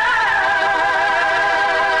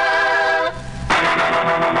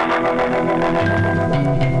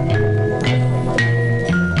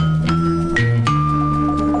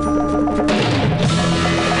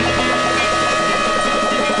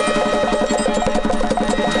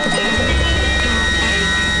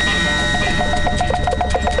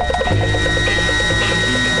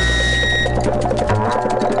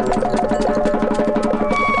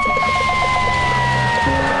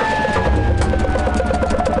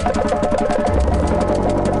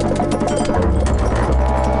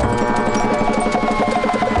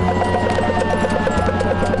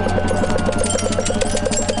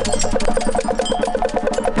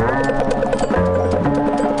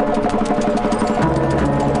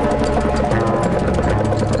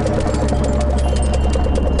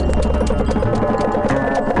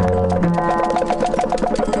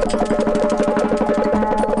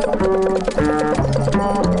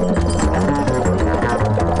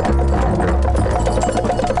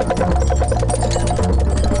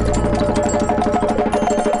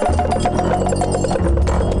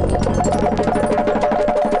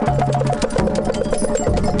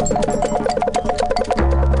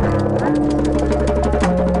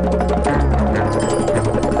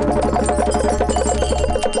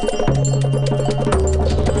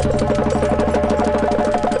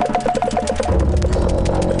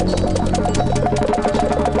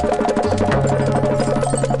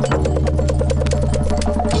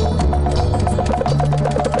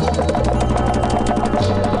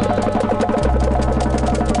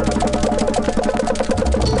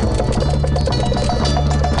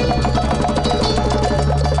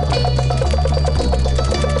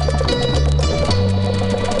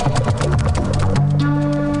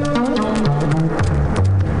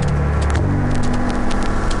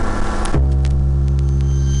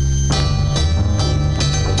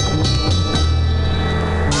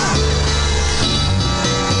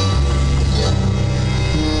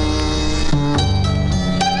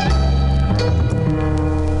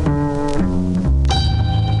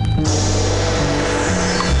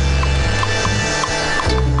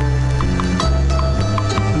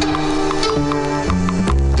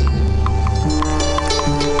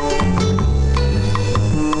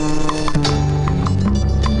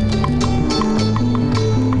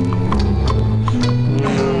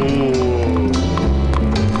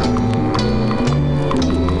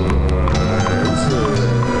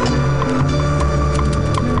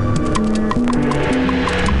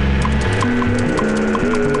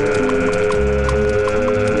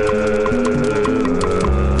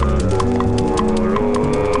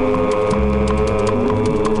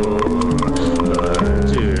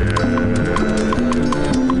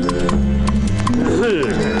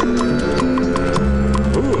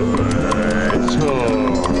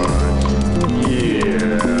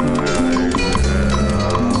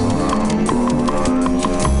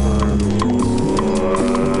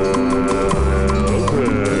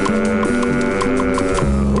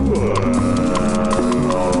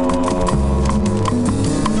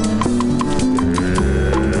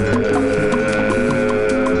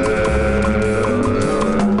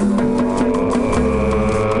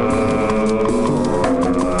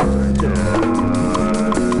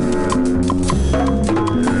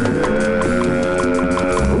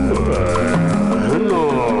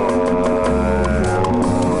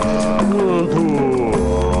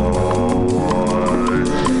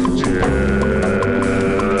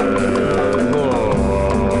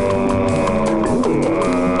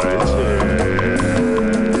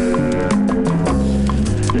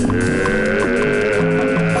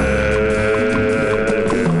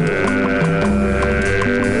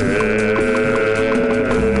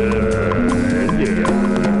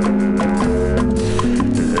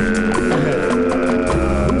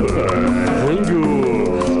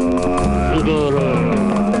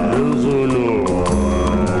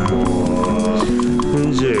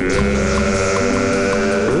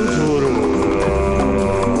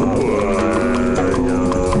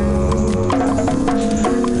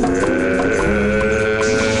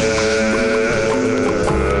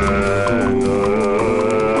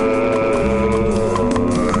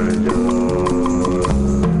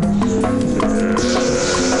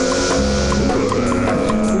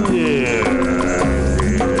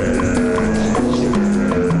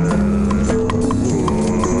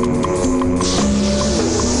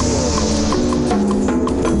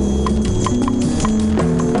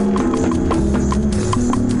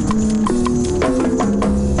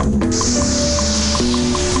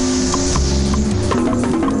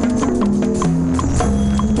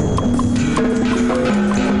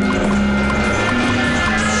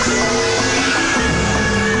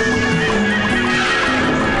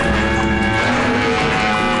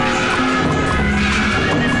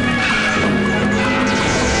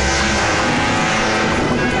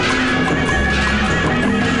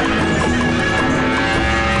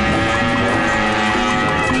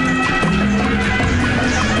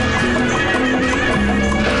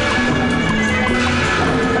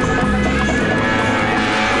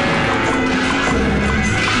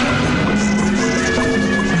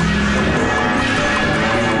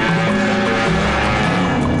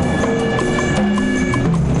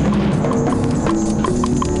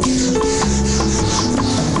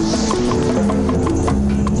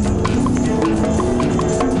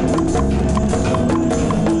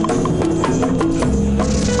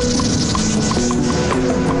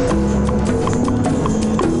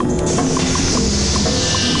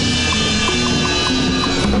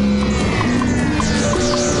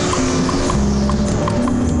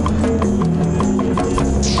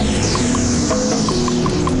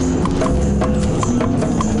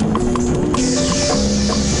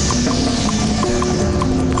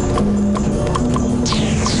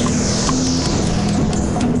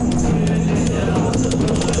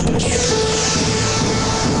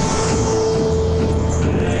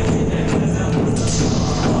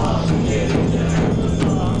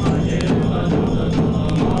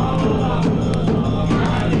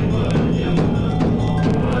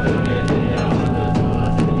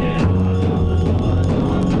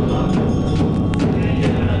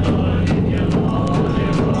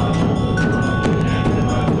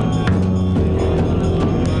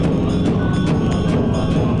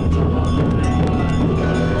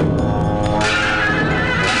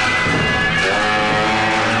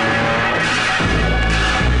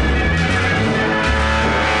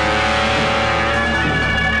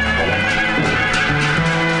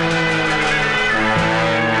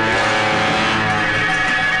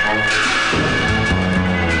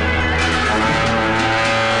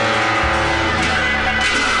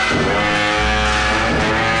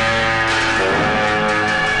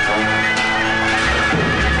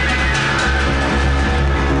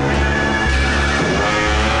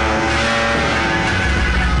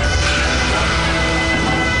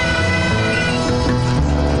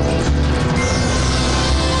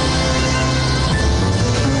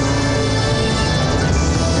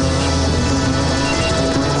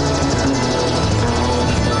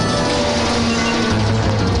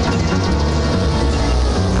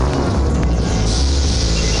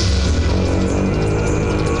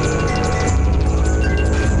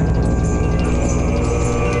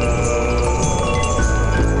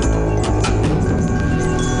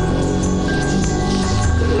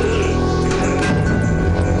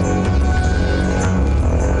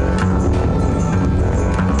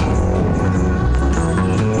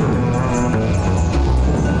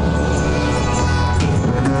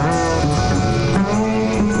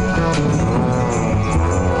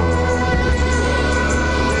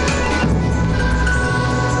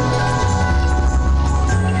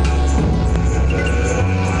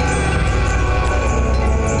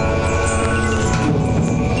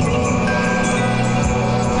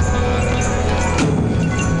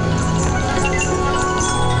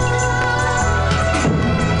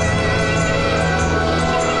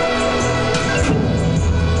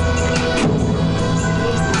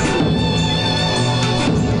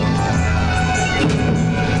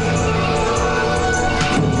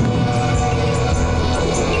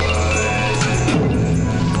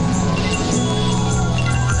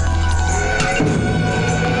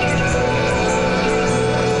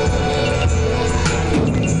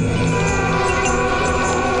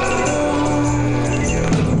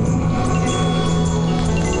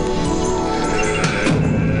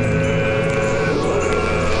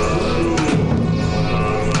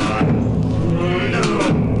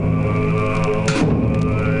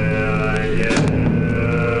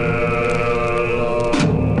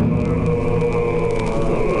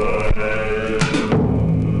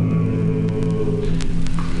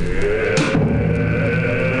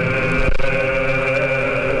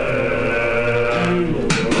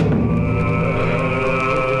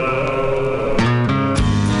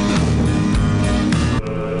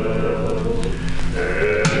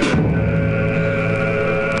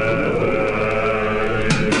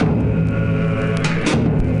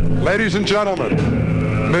 Ladies and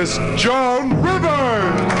gentlemen, Miss Joan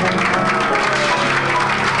Rivers.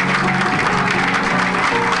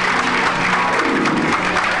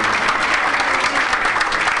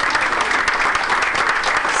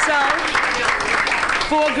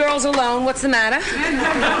 Four girls alone. What's the matter?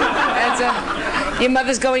 Your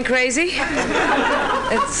mother's going crazy?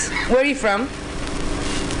 Where are you from?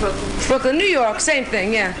 Brooklyn, New York. Same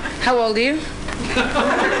thing, yeah. How old are you?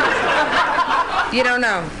 You don't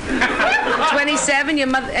know. 27. Your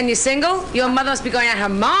mother, and you're single? Your mother must be going out of her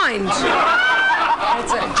mind.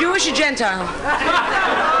 Jewish or Gentile?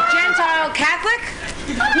 Gentile Catholic?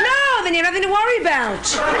 No, then you have nothing to worry about.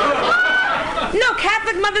 No,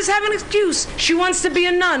 Catholic mothers have an excuse. She wants to be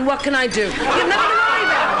a nun. What can I do? You have nothing to worry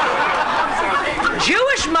about.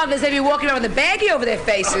 Jewish mothers, they'd be walking around with a baggie over their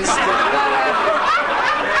faces.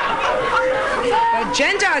 But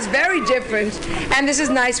Gentile is very different. And this is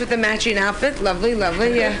nice with the matching outfit. Lovely,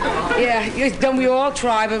 lovely. Yeah. Don't we all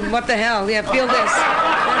try, but what the hell? Yeah, feel this.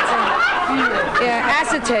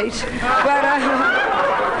 Acetate.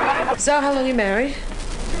 But, so how long are you married?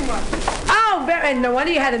 Oh, and no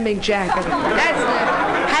wonder you had a mink jacket.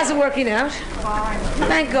 How's it working out?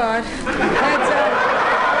 Thank God.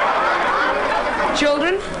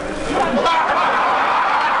 Children?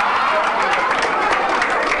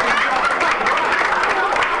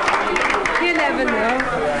 You never know.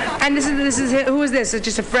 And this is who is this? Is it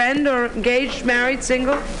just a friend or engaged, married,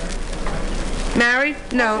 single? Married?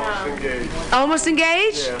 No. Almost engaged. Almost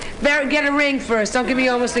engaged? Yeah. Get a ring first. Don't give me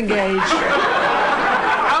almost engaged.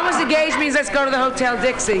 Almost engaged means let's go to the Hotel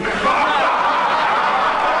Dixie.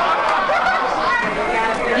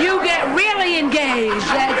 You get really engaged.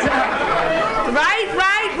 That's right.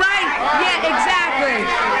 Yeah, exactly.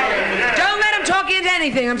 Don't let him talk you into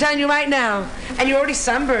anything. I'm telling you right now. And you're already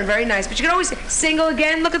sunburned, very nice. But you can always single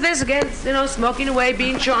again. Look at this again. Smoking away,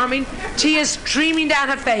 being charming, tears streaming down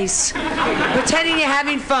her face, pretending you're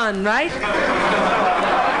having fun, right?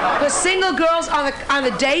 The single girls on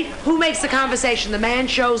the date, who makes the conversation? The man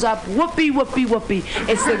shows up, whoopee, whoopee, whoopee.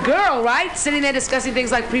 It's the girl, right? Sitting there discussing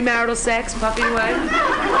things like premarital sex, puffing away.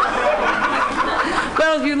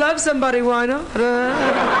 Well, if you love somebody, why not?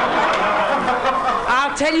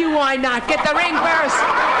 I'll tell you why not. Get the ring first.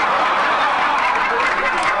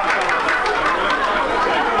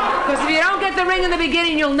 Because if you don't get the ring in the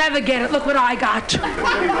beginning, you'll never get it. Look what I got.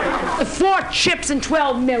 4 chips and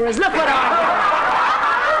 12 mirrors. Look what I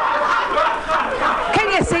got. Can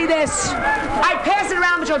you see this? I pass it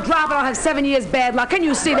around, but you'll drop it. I'll have 7 years bad luck. Can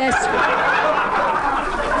you see this?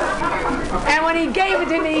 And when he gave it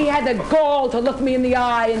to me, he had the gall to look me in the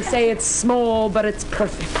eye and say it's small, but it's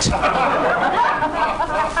perfect.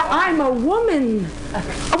 I'm a woman.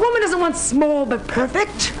 A woman doesn't want small but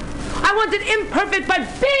perfect. I want it imperfect but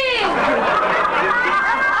big.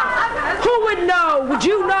 Who would know? Would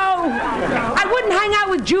you know? I wouldn't hang out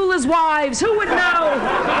with jewelers' wives. Who would know?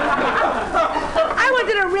 I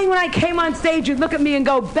wanted a ring when I came on stage. You'd look at me and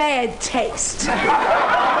go, bad taste.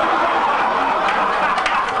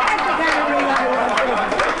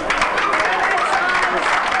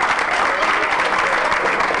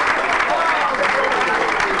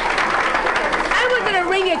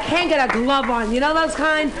 Can't get a glove on. You know those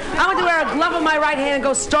kind? I want to wear a glove on my right hand and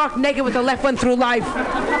go stark naked with the left one through life.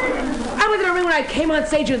 I wanted a ring when I came on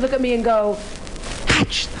stage and look at me and go,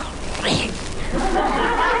 catch the ring.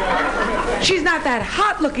 She's not that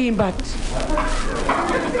hot looking, but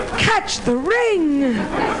catch the ring.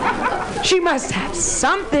 She must have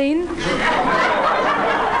something.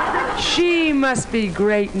 She must be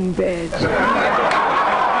great in bed.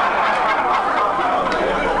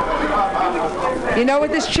 You know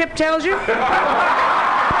what this chip tells you? You know how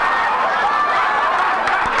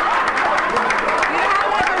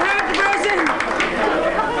that can hurt the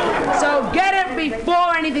person? So get it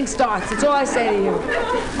before anything starts. That's all I say to you.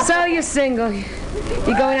 So you're single.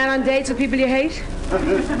 You going out on dates with people you hate?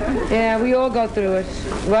 Yeah, we all go through it.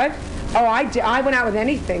 What? Oh, I went out with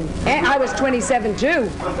anything. And I was 27, too.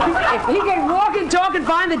 If he could walk and talk and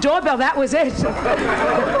find the doorbell, that was it.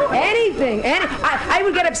 Anything. I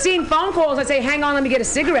would get obscene phone calls. I'd say, hang on, let me get a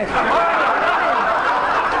cigarette.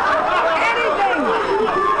 Anything.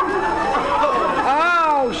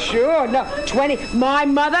 Oh, sure. No, 20. My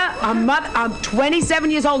mother, I'm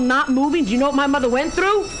 27 years old, not moving. Do you know what my mother went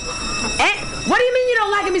through? What do you mean you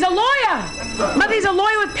don't like him? He's a lawyer. Mother, he's a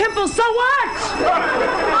lawyer with pimples. So what?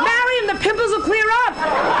 Marry him. The pimples will clear up.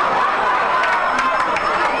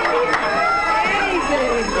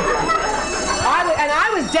 Anything.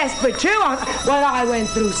 I was desperate, too. What I went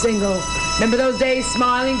through single. Remember those days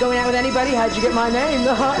smiling, going out with anybody? How'd you get my name?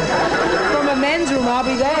 From a men's room, I'll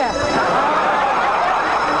be there.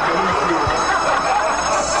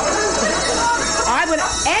 with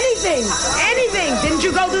anything. Anything. Didn't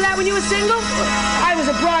you go through that when you were single? I was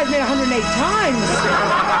a bridesmaid 108 times.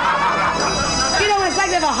 You know what it's like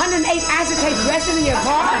to have 108 acetates resting in your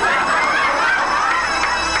car?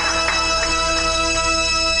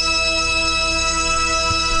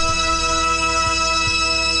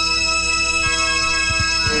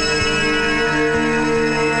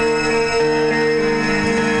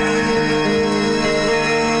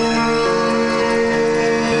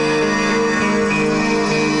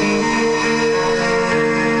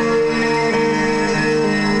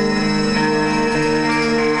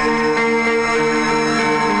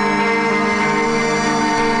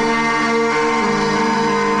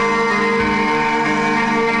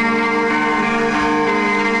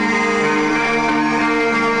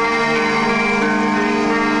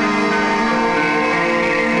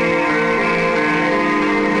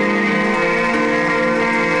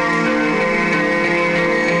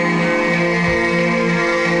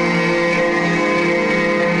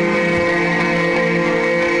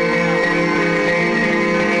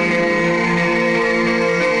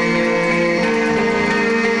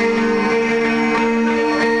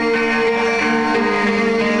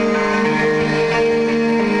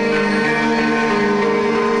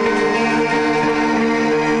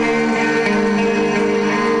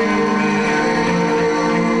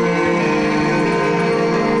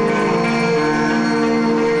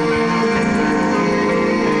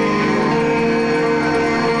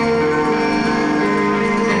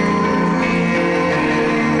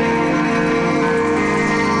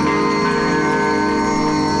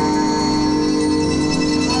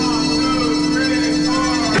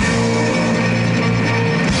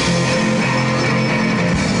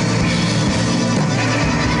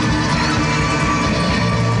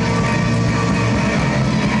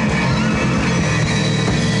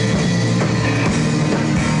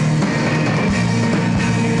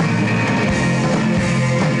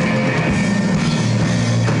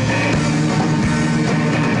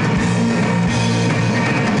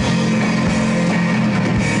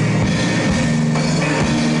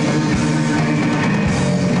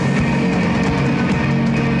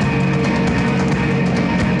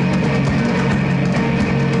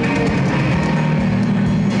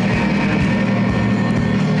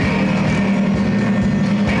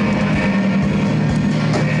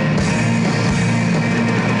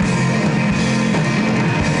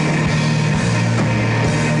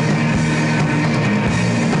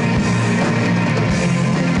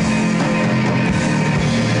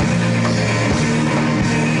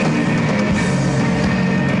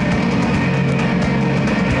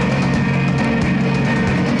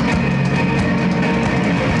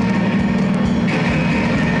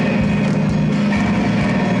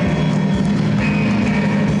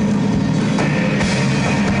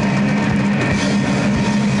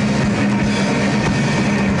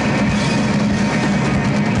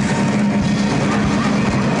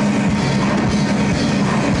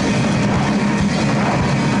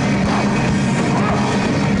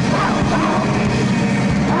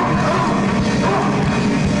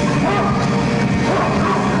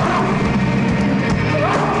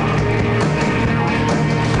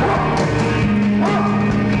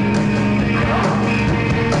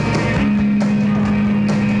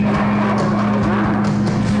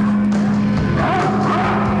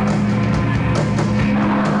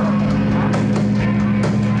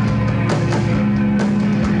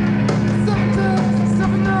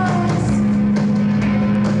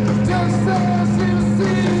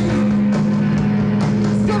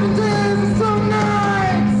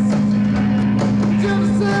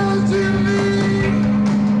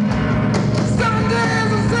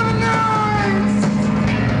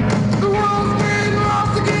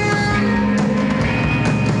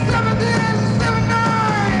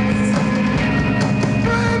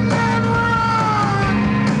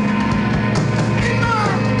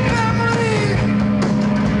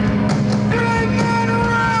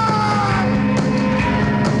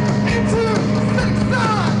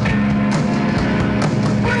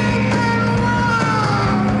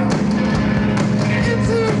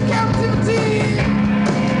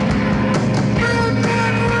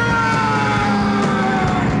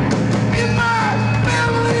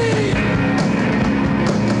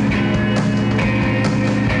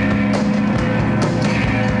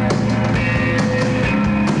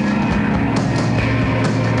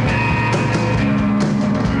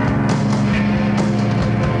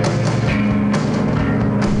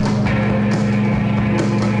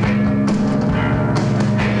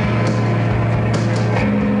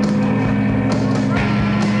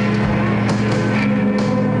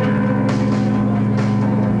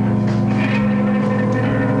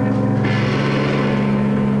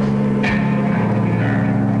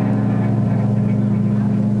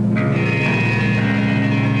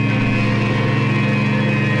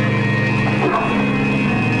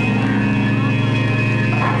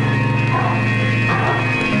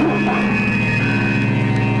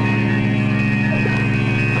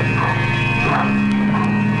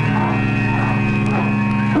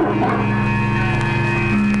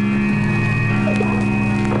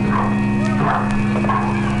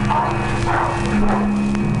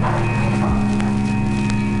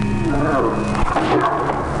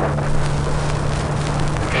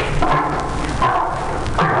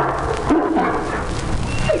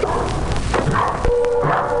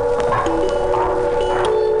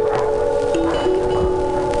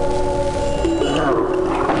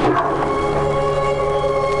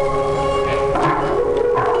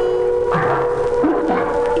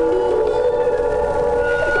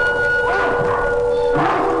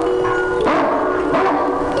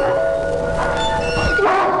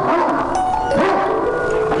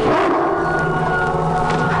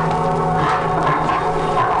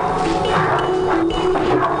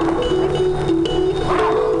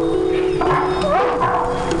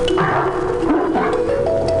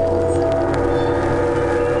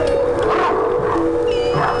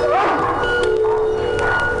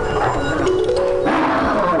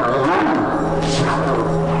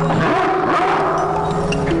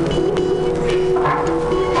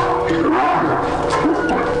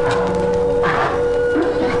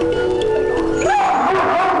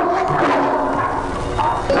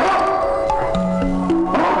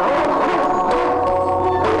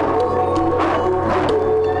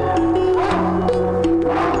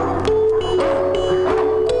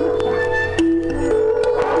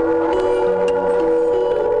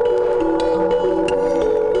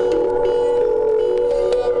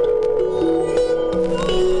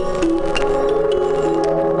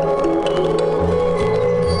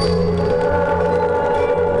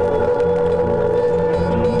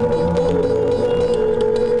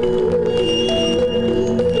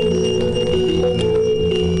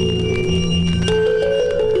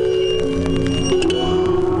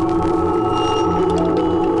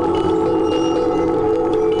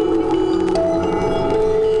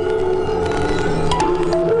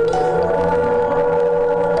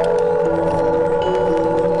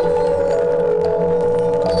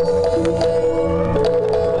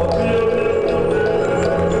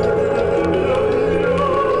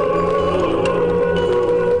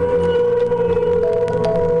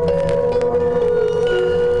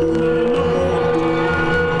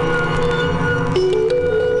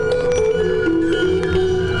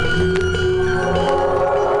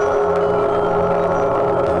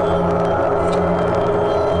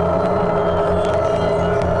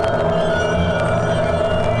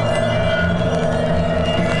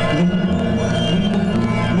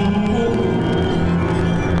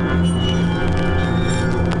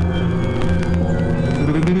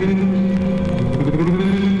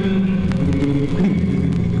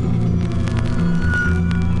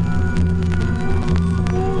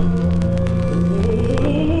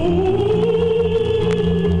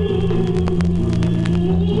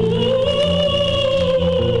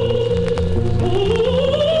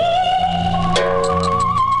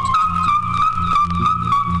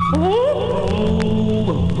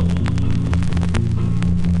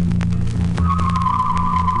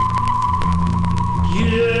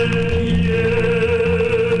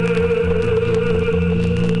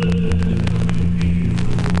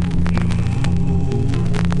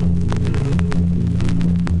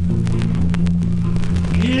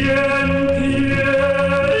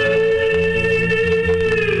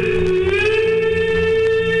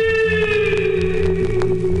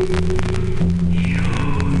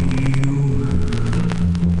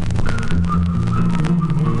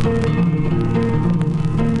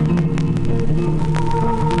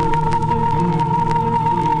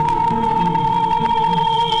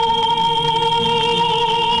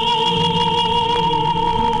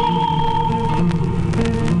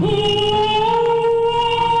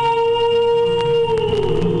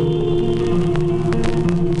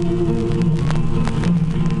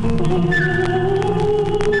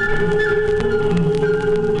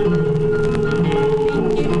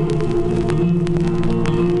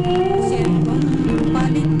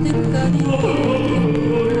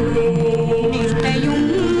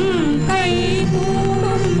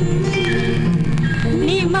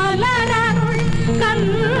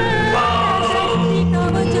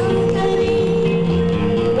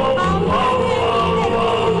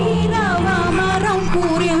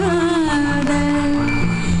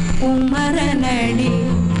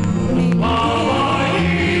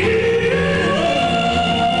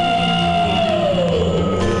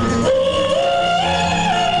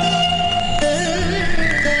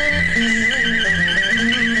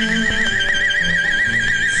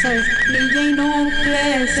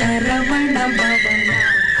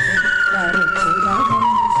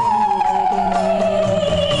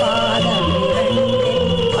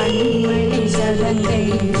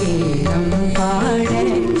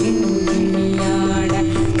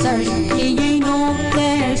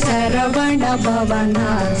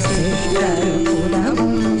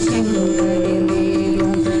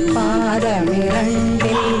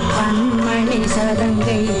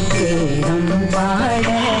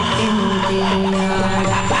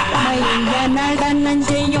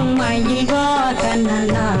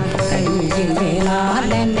 கையில்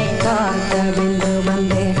வேளால் என்னை காக்க வென்று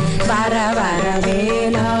வந்தே வர வர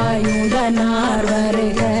வேலாயுதனார்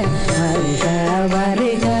வருக வருக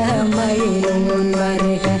வருக மயிலோன்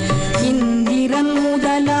வருக இந்திரன்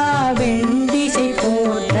முதலா வெண்டிசை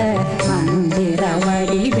போட்ட மந்திர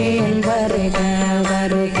வடிவேல் வருக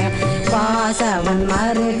வருக வாசவன்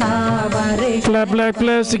மருகா வருக Flat Black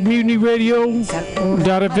Plastic Mutiny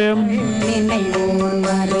Radio.fm.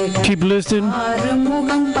 Keep listening.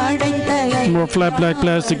 More Flat Black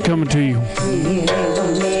Plastic coming to you.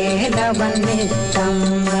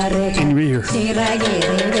 In your ear.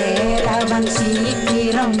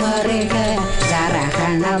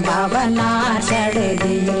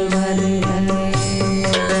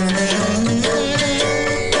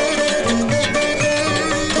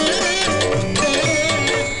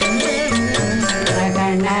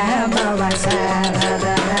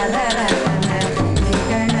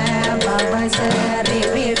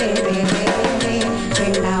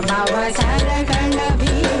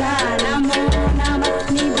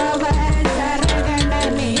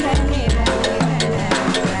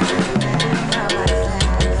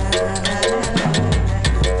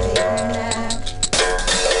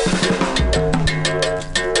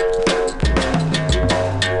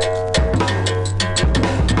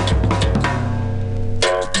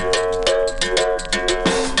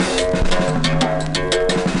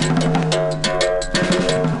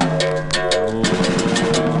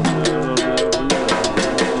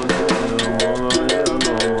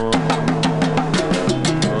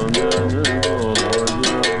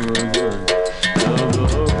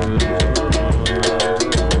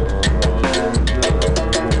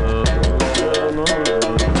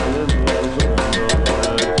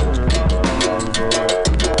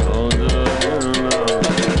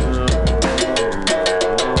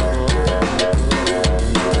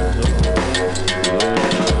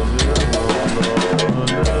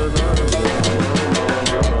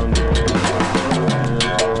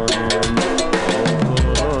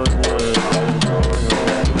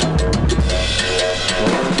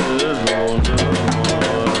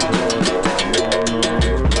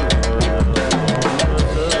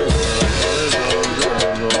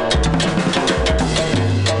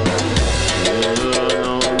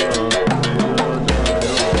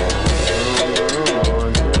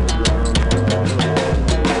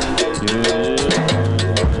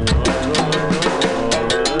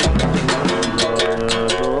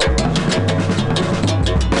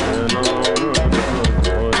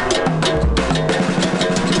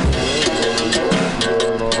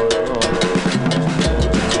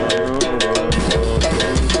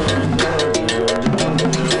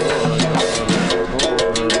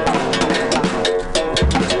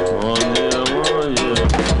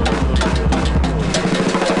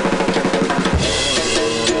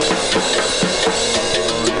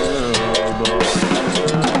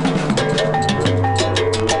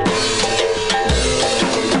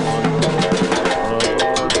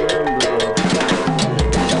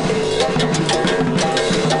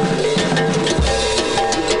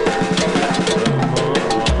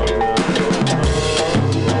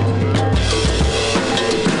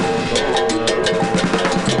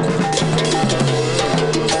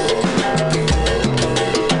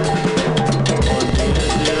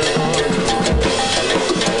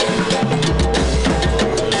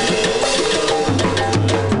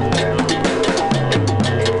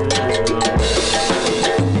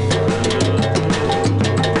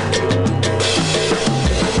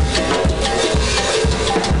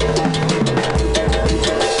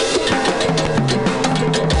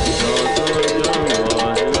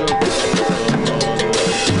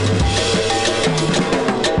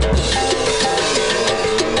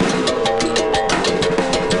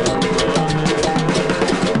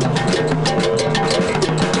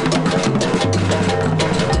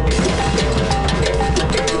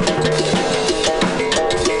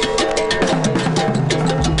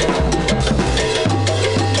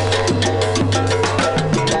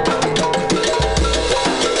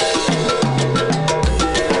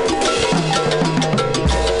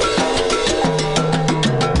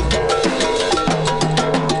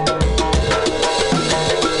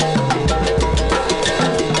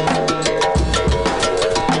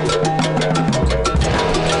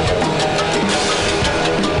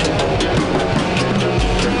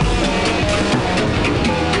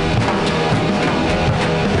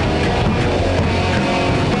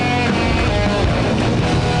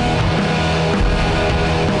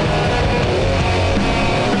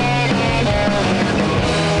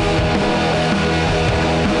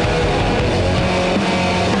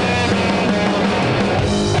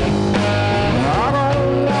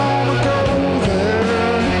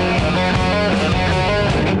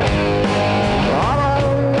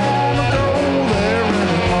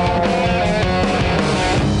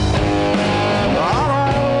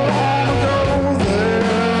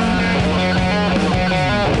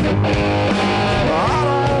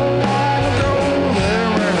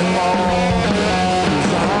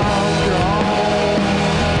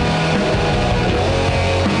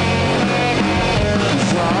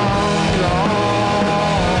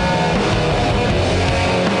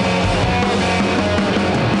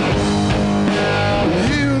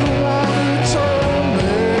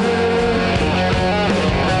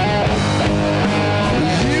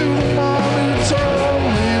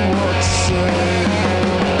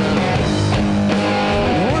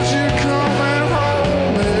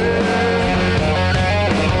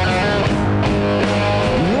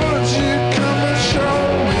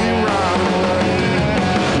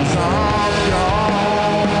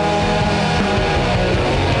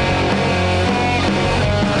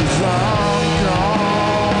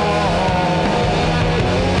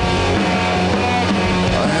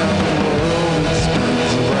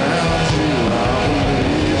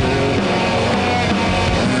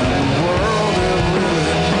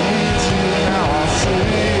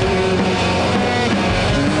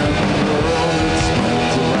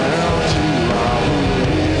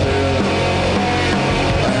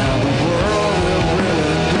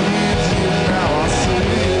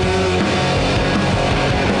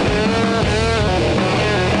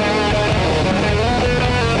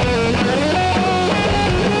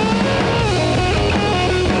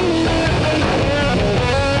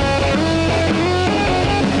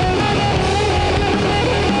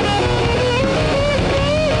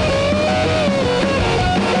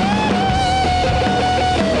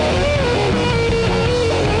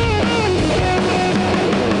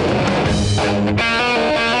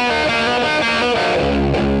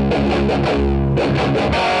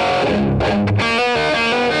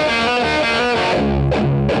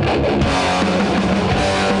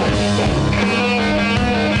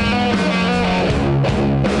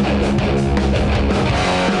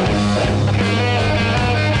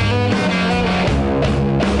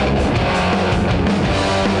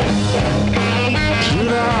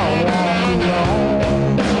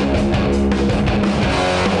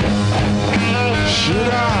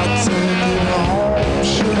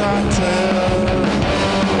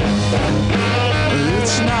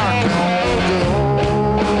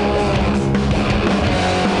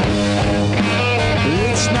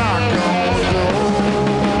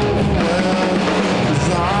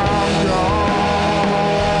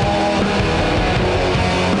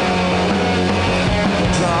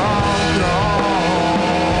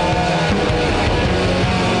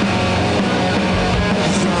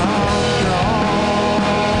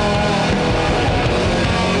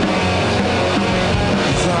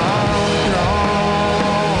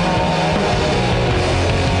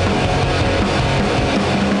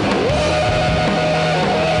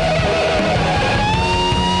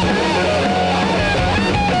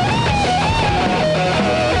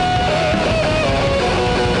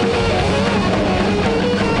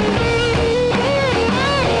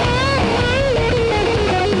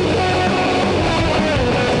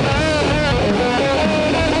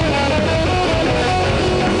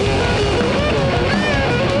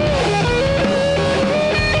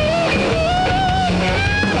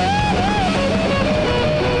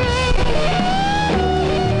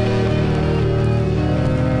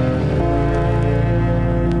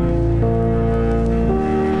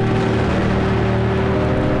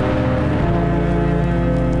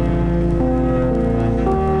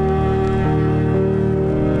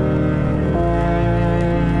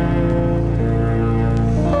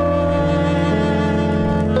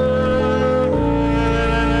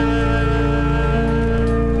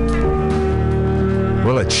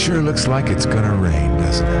 looks like it's gonna rain,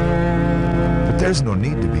 doesn't it? But there's no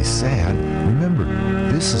need to be sad. Remember,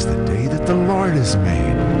 this is the day that the Lord has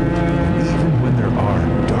made. And even when there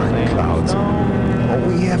are dark clouds,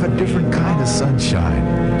 we have a different kind of sunshine.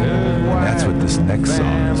 And that's what this next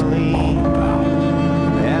song is all about.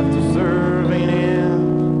 After serving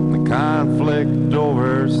in the conflict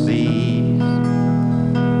overseas,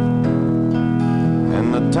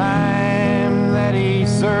 and the time that he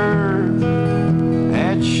served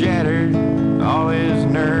had shattered all his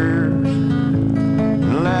nerves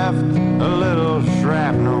and left a little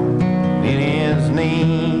shrapnel in his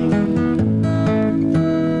knee.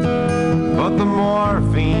 But the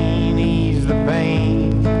morphine eased the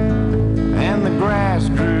pain, and the grass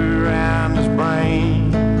grew around his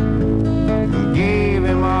brain and gave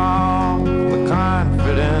him all the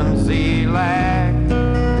confidence he lacked.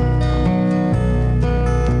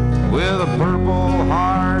 With a purple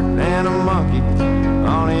heart and a monkey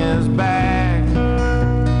on his back,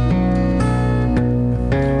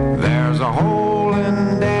 there's a hole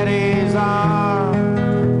in Daddy's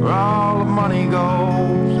arm where all the money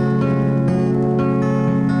goes.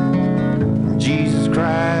 Jesus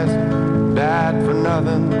Christ died for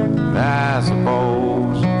nothing, I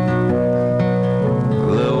suppose.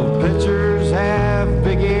 Little pitchers have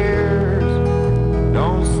big ears,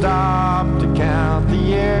 don't stop to count the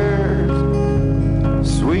years.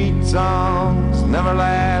 Sweet songs never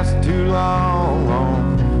last too long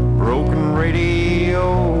on broken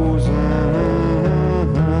radios.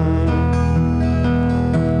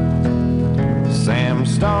 Sam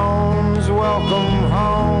Stone's welcome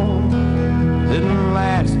home didn't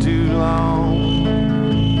last too long.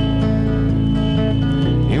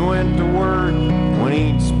 He went to work when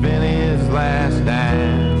he'd spent his last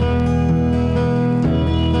dime,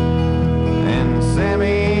 and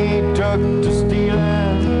Sammy took to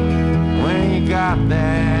stealing when he got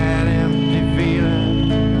that empty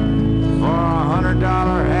feeling for $100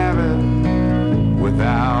 habit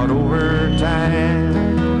without overtime.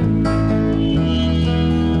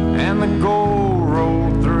 And the gold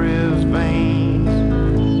rolled through his veins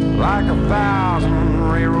like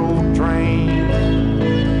 1,000 railroad trains,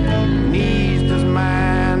 and eased his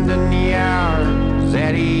mind in the hours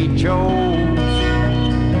that he chose,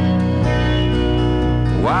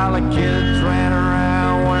 while the kids ran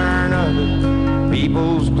around wearing other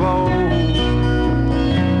people's clothes.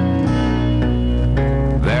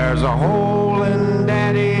 There's a hole in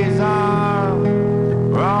Daddy's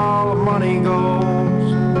arm where all the money goes.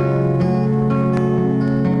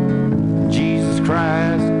 Jesus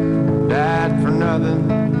Christ died for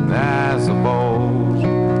nothing, I suppose.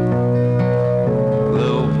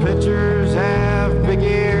 Little pitchers have big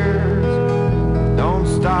ears, don't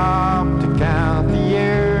stop to count the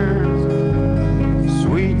years.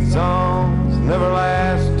 Sweet songs never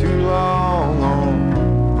last too long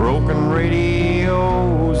on broken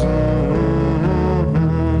radios.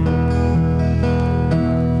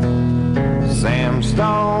 Sam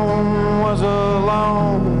Stone was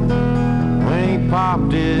alone when he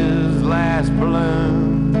popped his last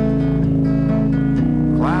balloon,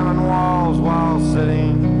 climbing walls while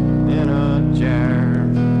sitting in a chair.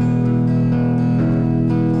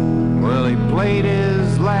 Well, he played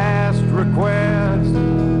his last request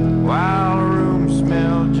while the room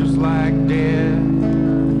smelled just like dead,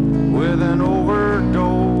 with an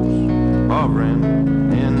overdose hovering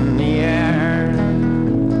in the air.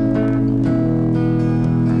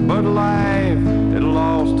 But life had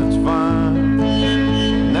lost its fun,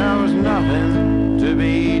 there was nothing to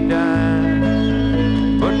be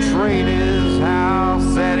done but trade his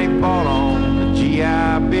house that he bought on the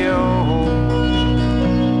GI Bill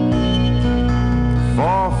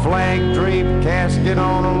for a flag draped casket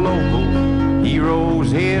on a local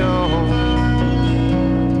hero's hill.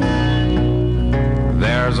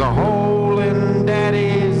 There's a hole in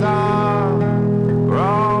Daddy's arm where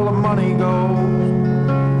all the money goes.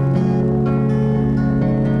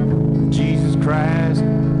 Jesus Christ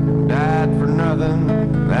died for nothing,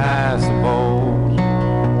 I suppose.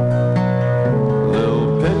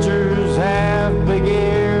 Little pitchers have big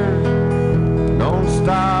ears, don't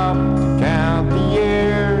stop to count the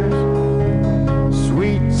years.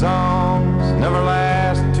 Sweet songs never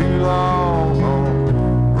last too long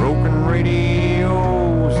on broken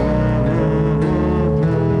radios.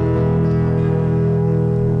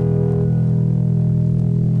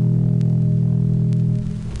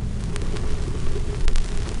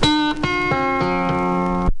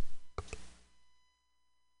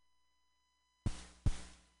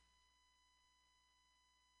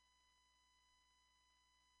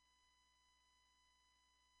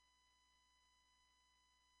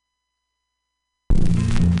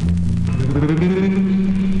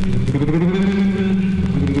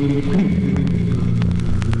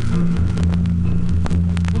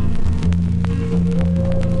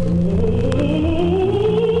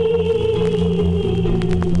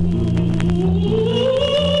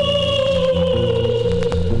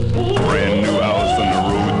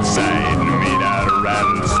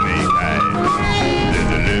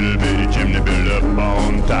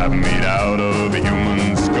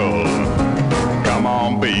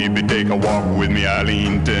 me,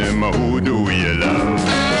 Eileen, tell me, who do you love?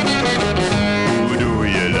 Who do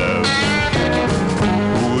you love?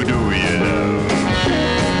 Who do you love?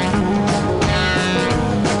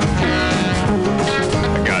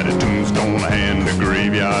 I got a tombstone and a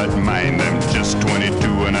graveyard mind. I'm just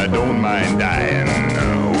 22 and I don't mind dying.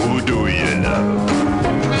 Who do you love?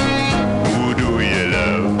 Who do you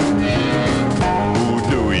love? Who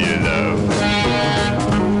do you love?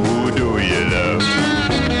 Who do you love?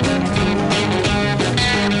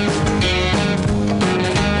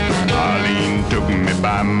 Arlene took me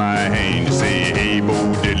by my hand to say, hey, Bo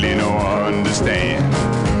Diddley, no, I understand.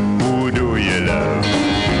 Who do you love?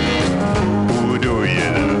 Who do you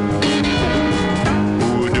love?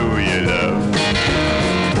 Who do you love?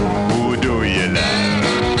 Who do you love?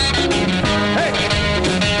 Hey!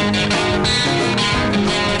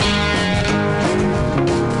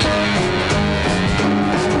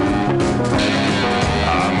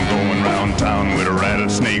 I'm going round town with a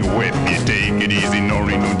rattlesnake whip. You take it easy,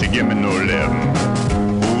 Noreen, don't you give me no lip.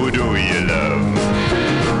 Who do you love?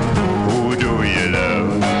 Who do you love?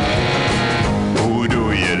 Who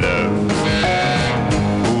do you love?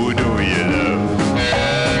 Who do you love?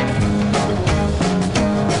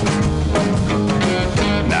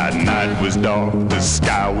 Night was dark, the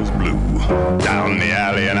sky was blue. Down the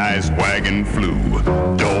alley an ice wagon flew.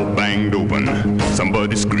 Door banged open,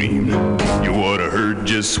 somebody screamed. You oughta heard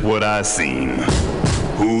just what I seen.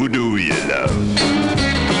 Who do you love?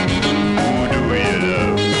 Who do you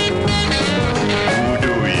love? Who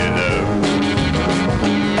do you love?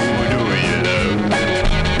 Who do you love?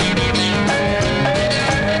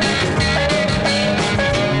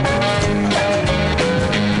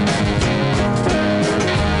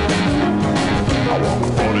 I walk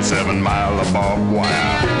 47 mile of barbed wire.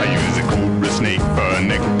 I use a cobra snake for a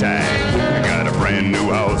necktie. I got a brand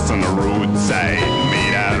new house on the roadside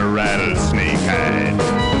made out of rattlesnake hide.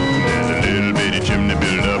 There's a little bitty chimney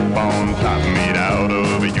built up on top made out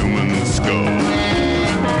of a human skull.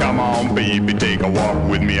 Come on, baby, take a walk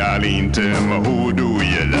with me, Eileen. Tell me, who do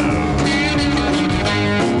you love?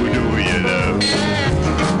 Who do you love?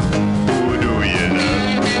 Who do you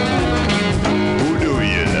love? Who do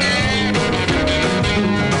you love?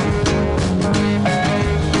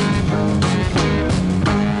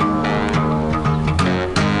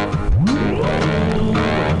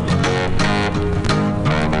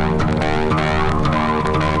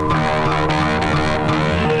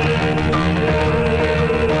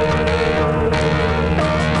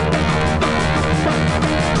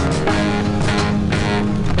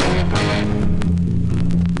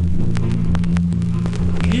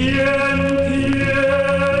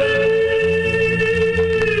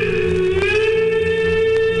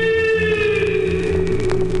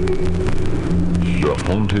 The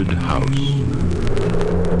haunted house.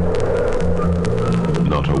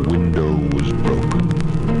 Not a window was broken,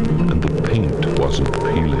 and the paint wasn't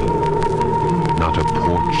peeling. Not a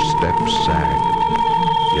porch step sagged,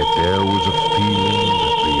 yet there was a feeling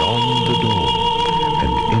that beyond the door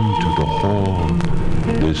and into the hall,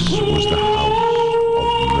 this was the house of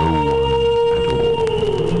no one at all.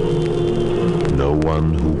 No one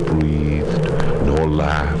who breathed, nor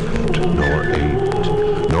laughed, nor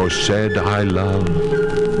ate, nor said I love,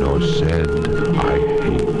 nor said I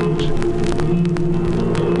hate.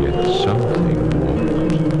 Yet something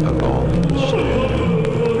walked along the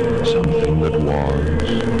stair, something that was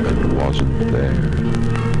and wasn't there.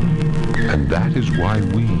 And that is why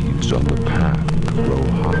weeds on the path grow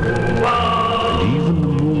high, and even the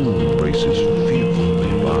moon races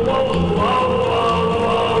fearfully by.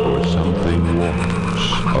 For something walks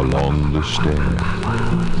along the stair,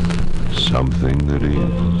 something that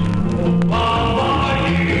is.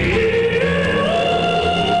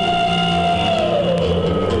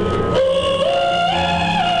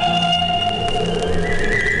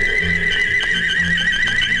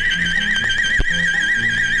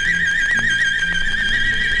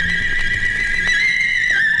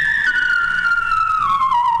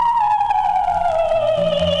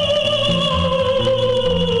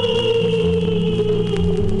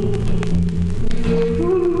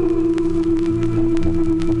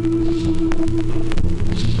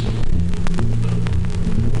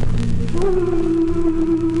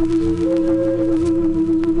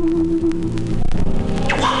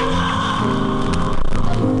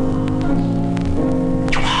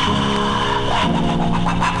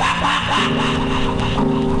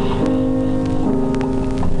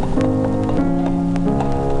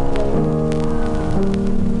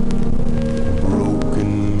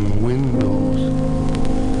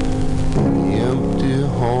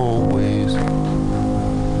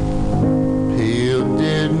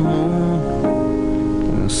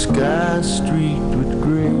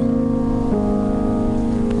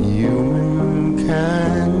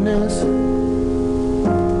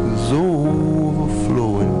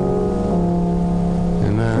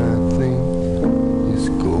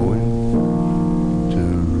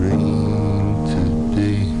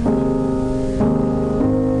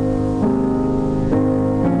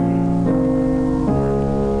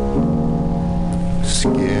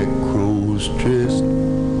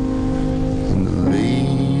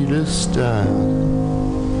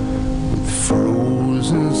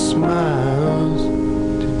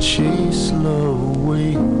 chase love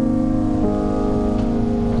away.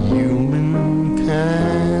 Human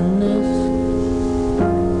kindness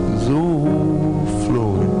is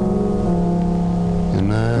overflowing,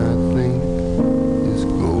 and I think it's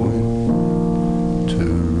going to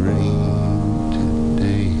rain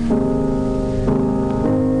today.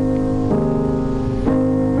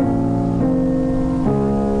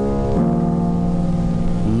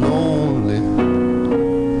 Lonely,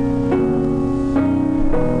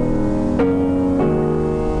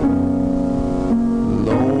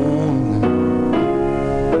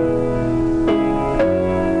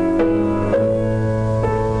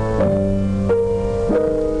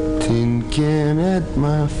 tin can at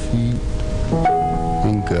my feet,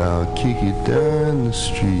 think I'll kick it down the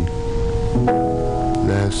street.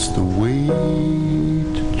 That's the way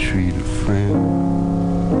to treat a friend.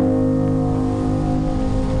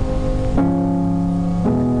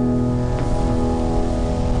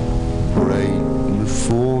 Right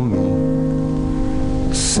before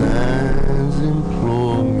me, signs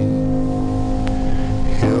implore me,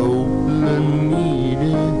 help the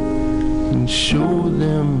needy and show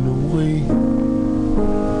them the way.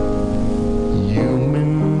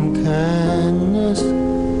 Human kindness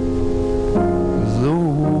is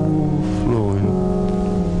overflowing,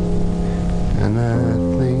 and I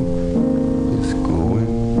think it's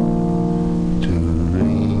going to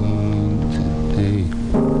rain today.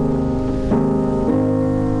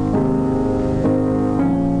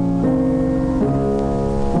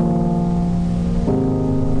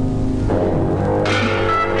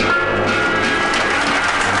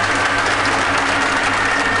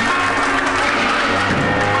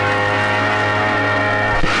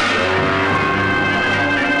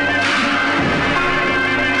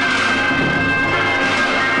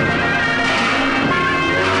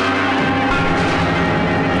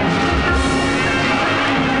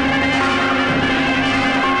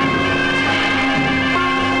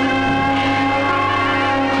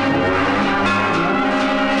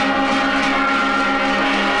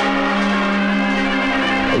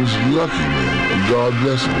 Lucky, man, and God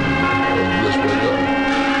bless me. I was blessed by God. I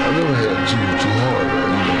never had too hard,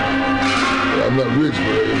 I'm not rich,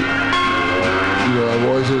 but I've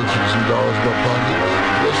always had some dollars in my pocket.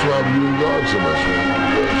 That's why I believe in God so much, man.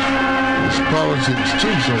 Because it's politics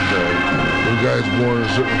too sometimes. When a guy's born in a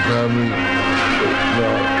certain family, I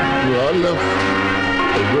left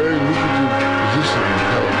a very lucrative position in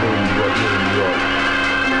California, right here in New York.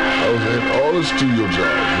 I was in all the studio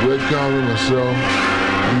jobs, Red County myself.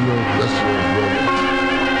 That's your brother.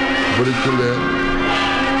 Buddy Collette,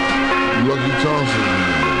 Lucky Thompson,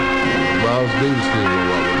 Miles Davis came in a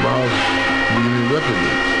lot. Miles being in record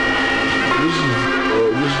mix. This is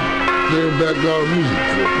playing background music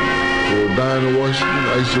for Diana Washington.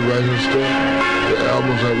 I used to write her stuff. The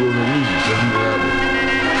albums I wrote her music, some people have it.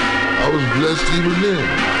 I was blessed even then.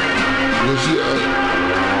 You see,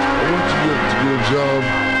 I went to get a job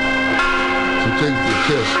to take the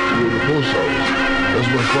test to go to the post office. That's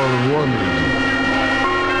what my father wanted me to do.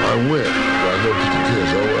 I went, but I never took the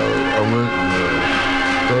test. I went and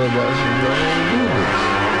thought about it. I said, I don't want to do this.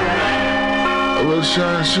 I rather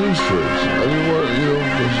shine shoes first. I didn't want,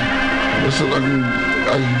 because that's something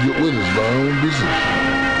I can get with. It's my own business.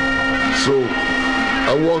 So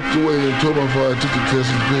I walked away and told my father I took the test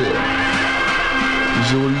and failed. He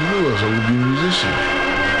said, what do you do? I said, I'm going to be a musician.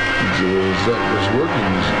 He said, well, it's not much work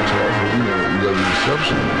in music. It's hard for you got to be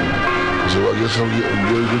exceptional. So I guess I'm getting a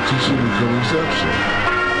very good teacher and become an exception.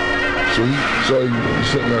 So he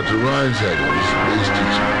sent me out to Ryan's Hagen, this bass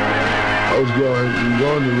teacher. I was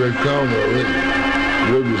going to Red County already.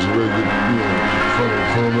 Red was a very good,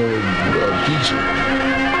 fundamental teacher.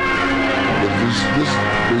 But this bass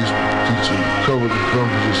teacher covered the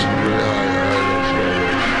composition very high notes and all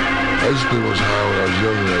that. I used to play much higher when I was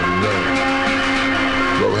young than I do now.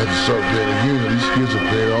 So I had to start playing again. These kids are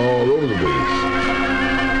playing all over the bass.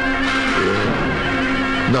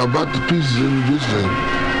 Now about the pieces individually,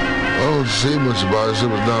 I don't say much about it,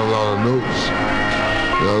 except it's not a lot of notes.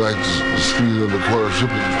 And I like the feeling of the quarter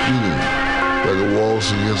triplet feeling, like a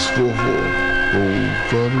waltz against 4/4.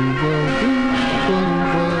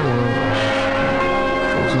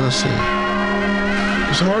 What can I say?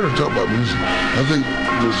 It's hard to talk about music. I think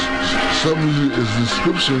some music is a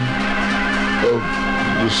description of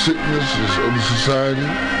the sickness of the society.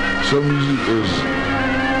 Some music is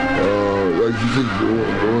like you think the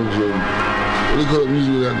ones what they call it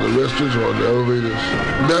music at the restaurants or on the elevators.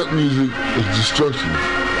 That music is destruction.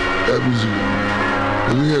 That music.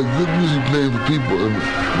 And we have good music playing for people and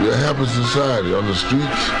that happens in society, on the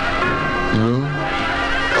streets,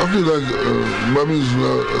 I feel like my music,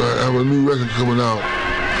 I have a new record coming out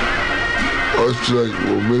Or it's like,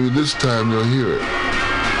 well, maybe this time they'll hear it.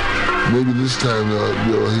 Maybe this time they'll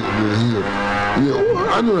hear it. Yeah, well,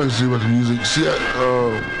 I know what I say about the music. See,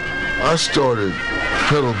 I started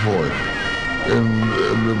pedal point in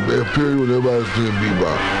the period when everybody was playing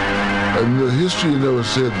bebop. And the history never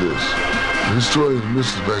said this. The historians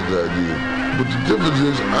missed the fact that I did. But the difference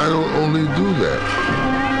is I don't only do that.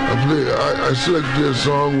 I still like to play a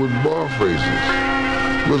song with bar phrases.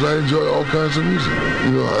 Because I enjoy all kinds of music.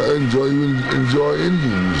 You know, I enjoy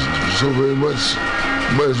Indian music so very much,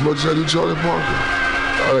 as much as I do Charlie Parker.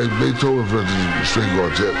 I like Beethoven, for instance, string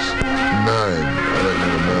quartets. 9. I like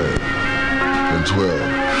number 9 and 12.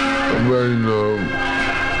 I'm writing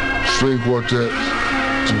string quartets,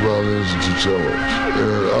 2 violins and 2 cellos.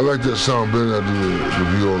 And I like that sound better than I do the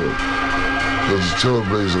viola. Because the cello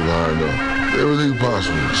plays up high enough. Everything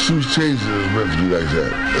possible. Sue's Chaser is meant to be like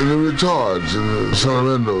that. And the retards and the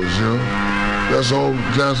sonorendos, you know. That's all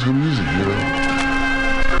classical music, you know.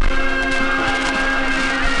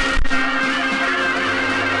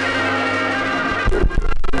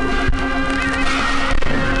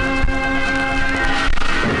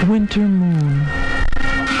 Winter moon.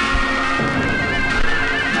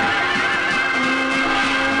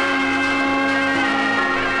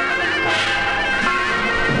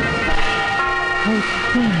 How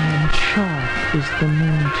thin and sharp is the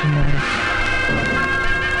moon tonight.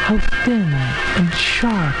 How thin and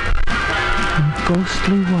sharp and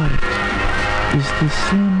ghostly white is the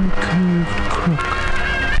slim curved crook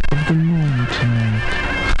of the moon tonight.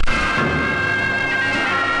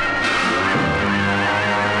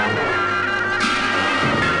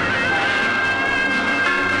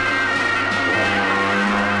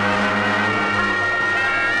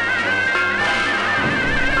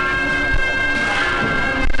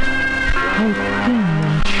 How thin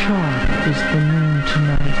and sharp is the moon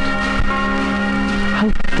tonight. How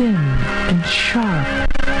thin and sharp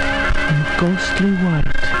and ghostly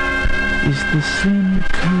white is the slim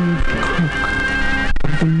curved crook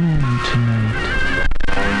of the moon tonight.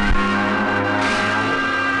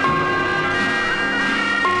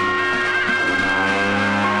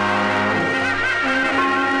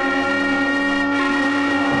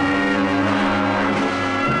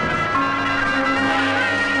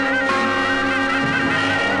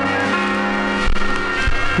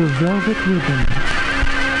 The Velvet Ribbon,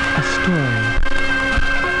 a story.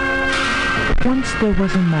 Once there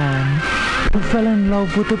was a man who fell in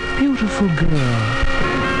love with a beautiful girl,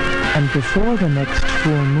 and before the next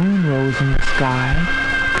full moon rose in the sky,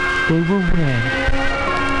 they were wed.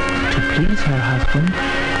 To please her husband,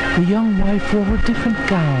 the young wife wore a different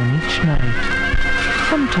gown each night.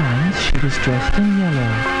 Sometimes she was dressed in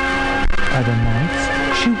yellow. Other nights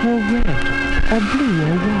she wore red, or blue,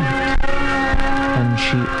 or white. And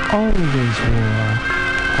she always wore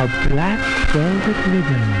a black velvet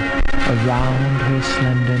ribbon around her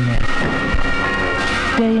slender neck.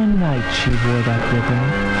 Day and night she wore that ribbon,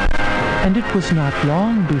 and it was not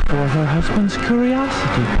long before her husband's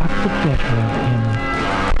curiosity got the better of him.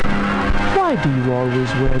 "Why do you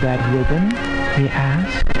always wear that ribbon?" he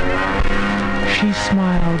asked. She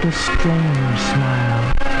smiled a strange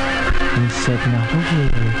smile and said not a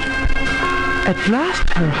word. At last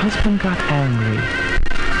her husband got angry,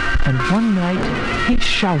 and one night he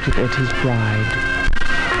shouted at his bride,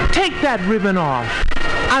 "Take that ribbon off!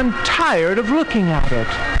 I'm tired of looking at it."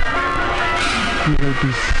 "You will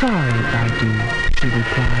be sorry if I do," she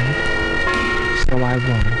replied, "so I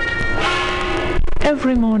won't."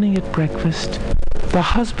 Every morning at breakfast, the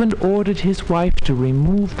husband ordered his wife to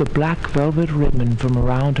remove the black velvet ribbon from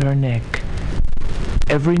around her neck.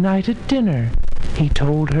 Every night at dinner, he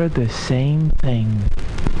told her the same thing.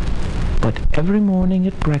 But every morning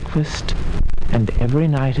at breakfast and every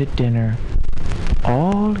night at dinner,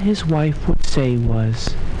 all his wife would say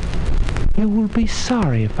was, "You will be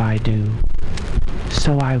sorry if I do,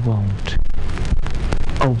 so I won't."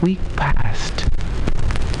 A week passed.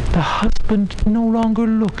 The husband no longer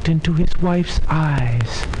looked into his wife's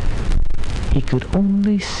eyes. He could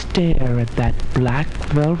only stare at that black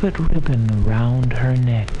velvet ribbon around her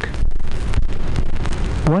neck.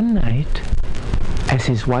 One night, as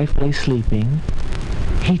his wife lay sleeping,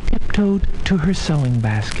 he tiptoed to her sewing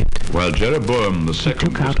basket. While Jeroboam the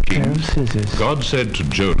second was king, God said to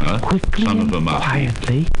Jonah, son of Amittai,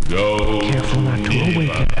 quietly, "Go, careful not to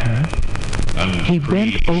awaken her, he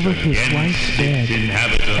bent over his wife's bed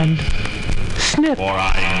and snip, for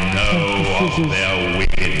I know of their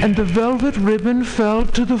wickedness." And the velvet ribbon fell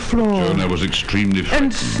to the floor. Jonah was extremely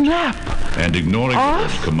frightened, and snap, and ignoring the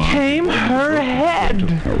Lord's command, came her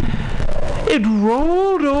head. It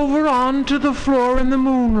rolled over onto the floor in the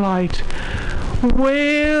moonlight.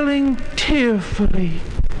 wailing tearfully.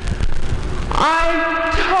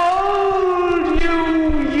 I told you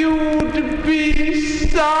you'd be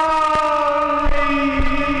sorry.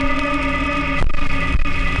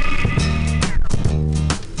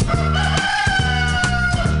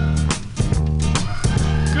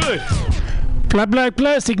 Good. Black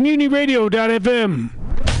Plastic, MutinyRadio.fm.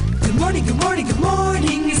 Good morning, good morning, good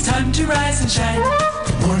morning. It's time to rise and shine.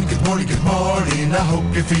 Good morning, good morning, good morning. I hope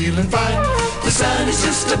you're feeling fine. The sun is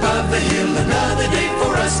just above the hill. Another day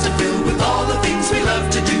for us to fill with all the things we love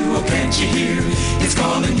to do. Oh, can't you hear? It's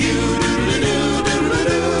calling you. Doodle-doo,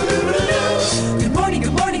 doodle-doo, doodle-doo. Good morning,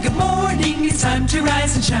 good morning, good morning. It's time to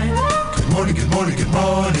rise and shine. Good morning, good morning, good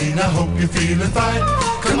morning. I hope you're feeling fine.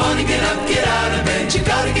 Come on and get up, get out of bed. You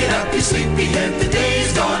gotta get up, you sleepyhead. The day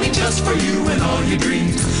is dawning just for you, and all your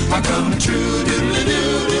dreams are coming true.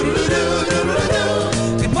 Doodle-doo, doodle-doo,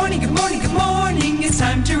 doodle-doo. Good morning, good morning, good morning. It's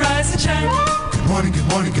time to rise and shine. Good morning, good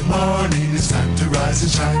morning, good morning. It's time to rise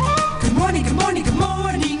and shine. Good morning, good morning, good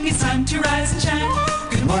morning. It's time to rise and shine.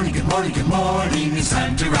 Good morning, good morning, good morning. It's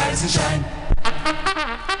time to rise and shine.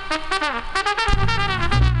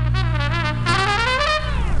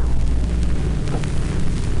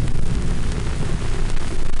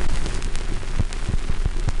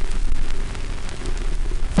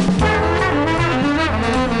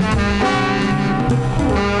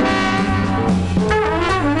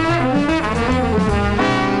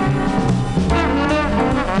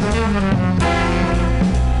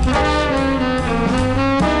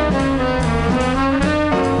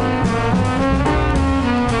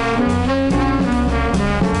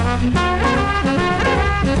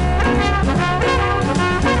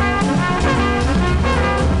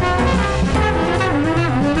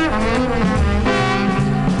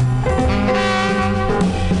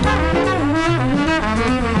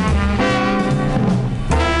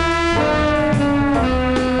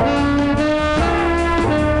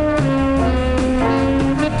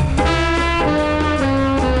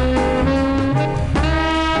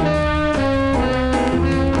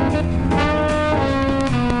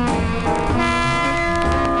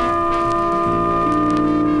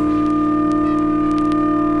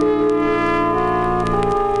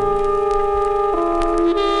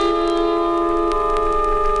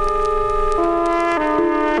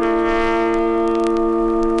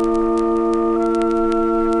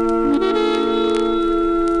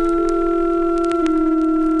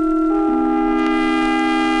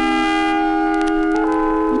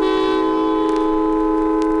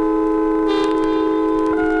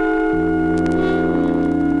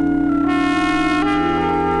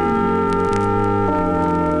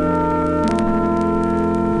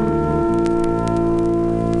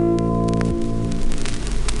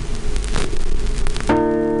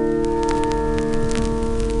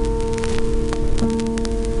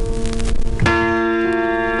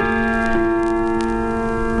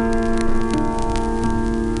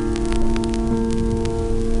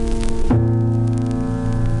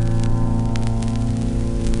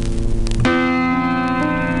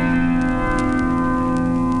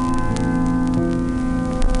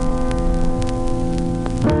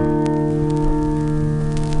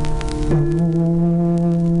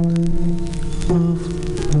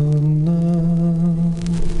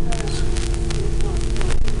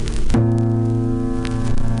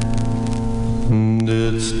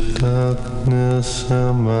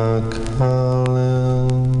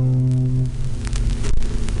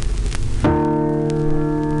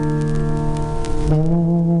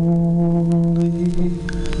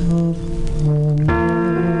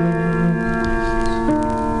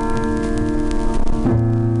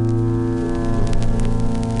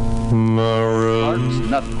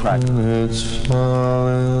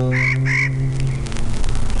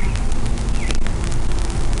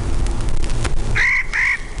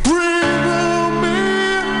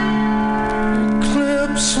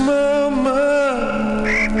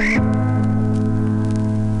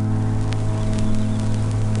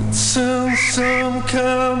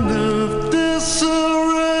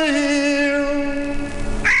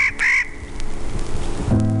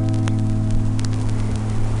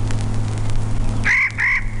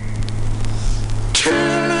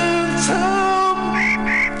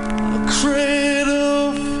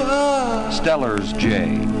 Stellar's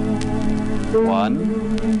J. 1.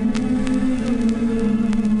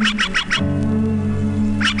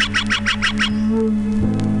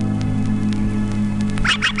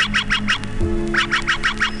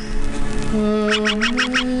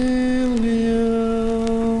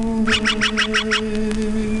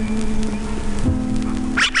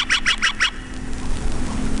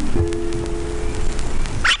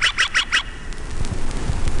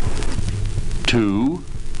 2,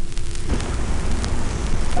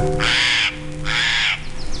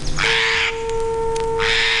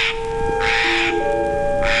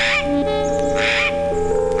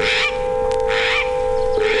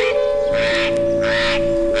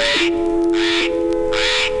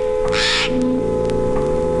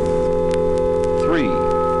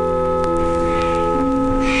 3.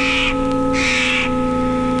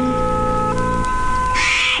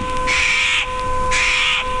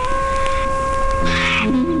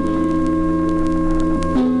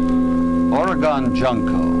 Oregon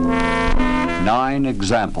Junco. 9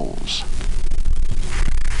 examples.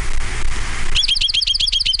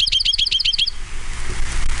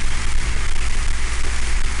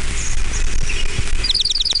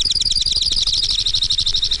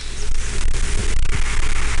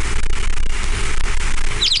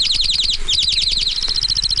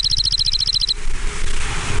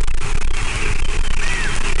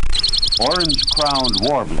 Orange-crowned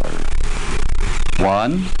warbler.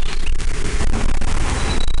 1.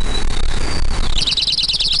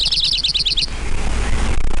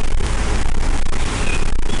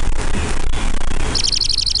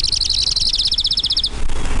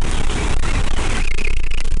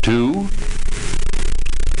 2.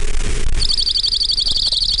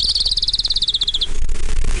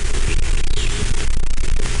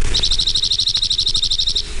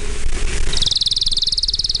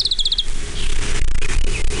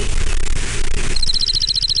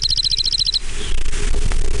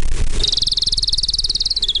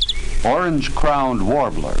 'Orange-crowned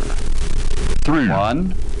warbler. 3.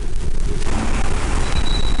 1.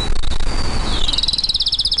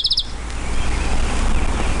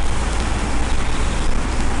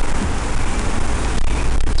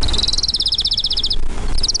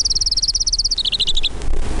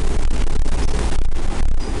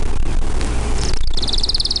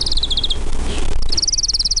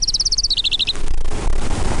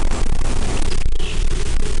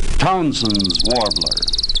 'Townsend's warbler.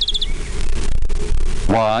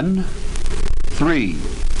 1, 3.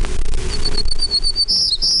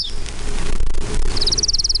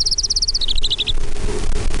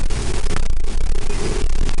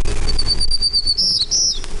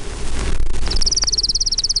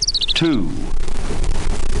 2.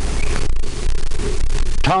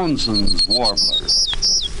 Townsend's warbler.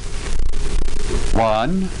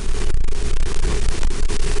 1.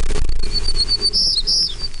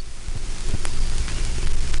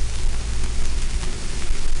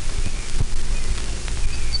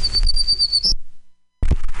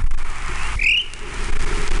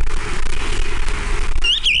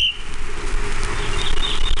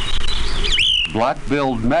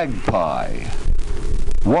 'Black-billed magpie.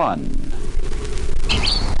 1.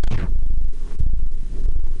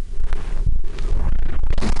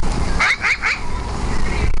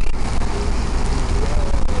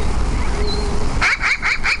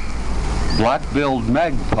 'Black-billed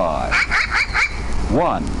magpie.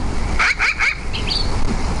 1.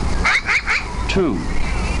 2.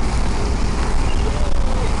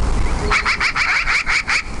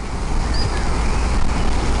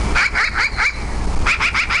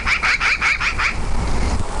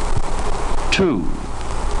 2.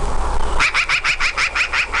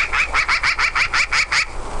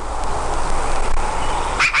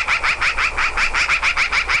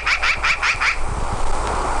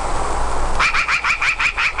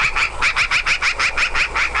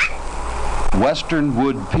 'Western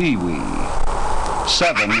wood pewee.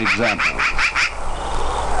 7 examples.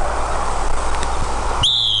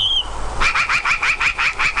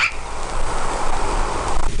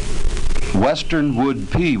 Western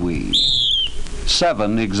wood pewee.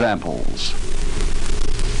 7 examples.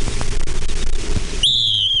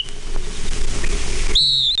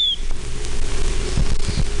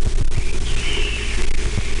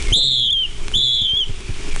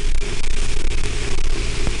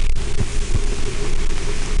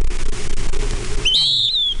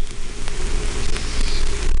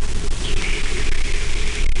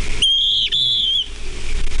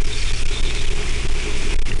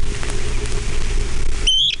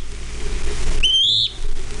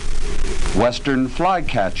 Western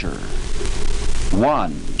flycatcher.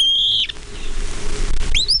 1.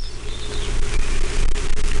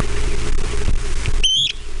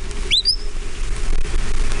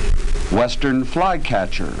 'Western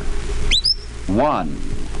flycatcher. 1.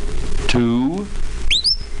 2.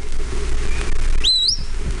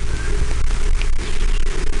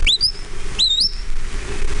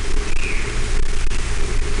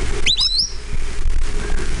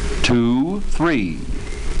 2, 3. 4.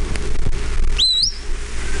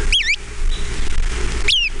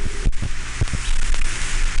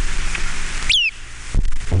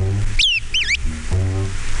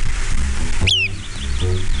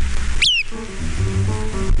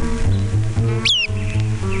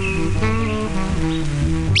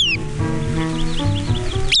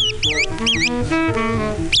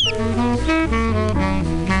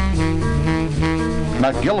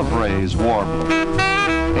 MacGillivray's warbler.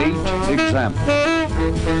 8 examples.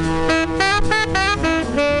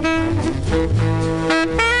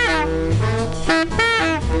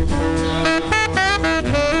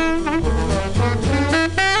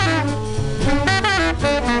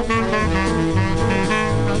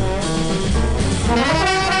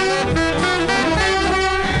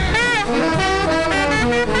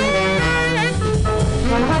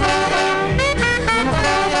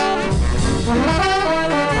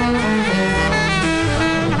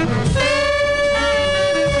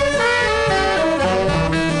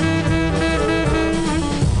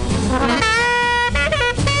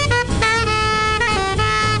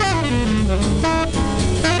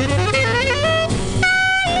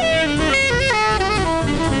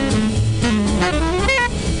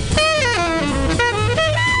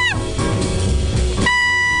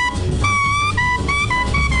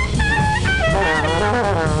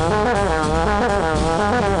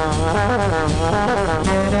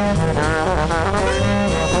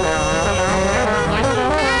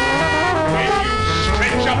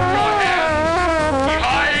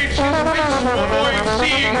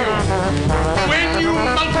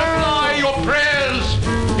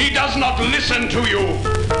 Listen to you.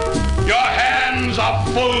 Your hands are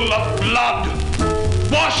full of blood.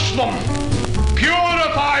 Wash them.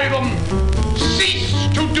 Purify them. Cease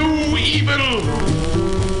to do evil.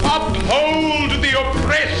 Uphold the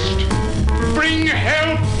oppressed. Bring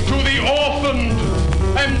help to the orphaned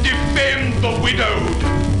and defend the widowed.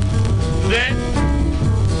 Then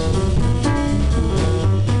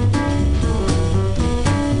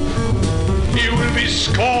he will be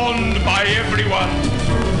scorned by everyone.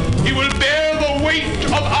 He will bear the weight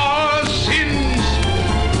of our sins.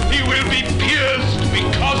 He will be pierced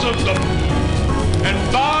because of them. And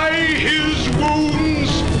by his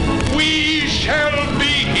wounds we shall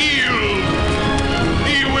be healed.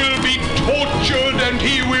 He will be tortured and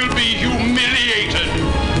he will be humiliated.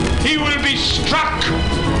 He will be struck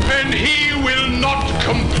and he will not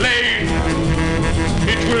complain.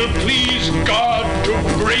 It will please God to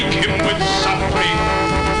break him with suffering,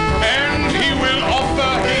 and he will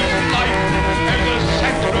offer his life as a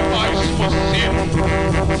sacrifice for sin.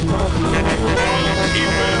 Because he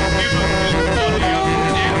will give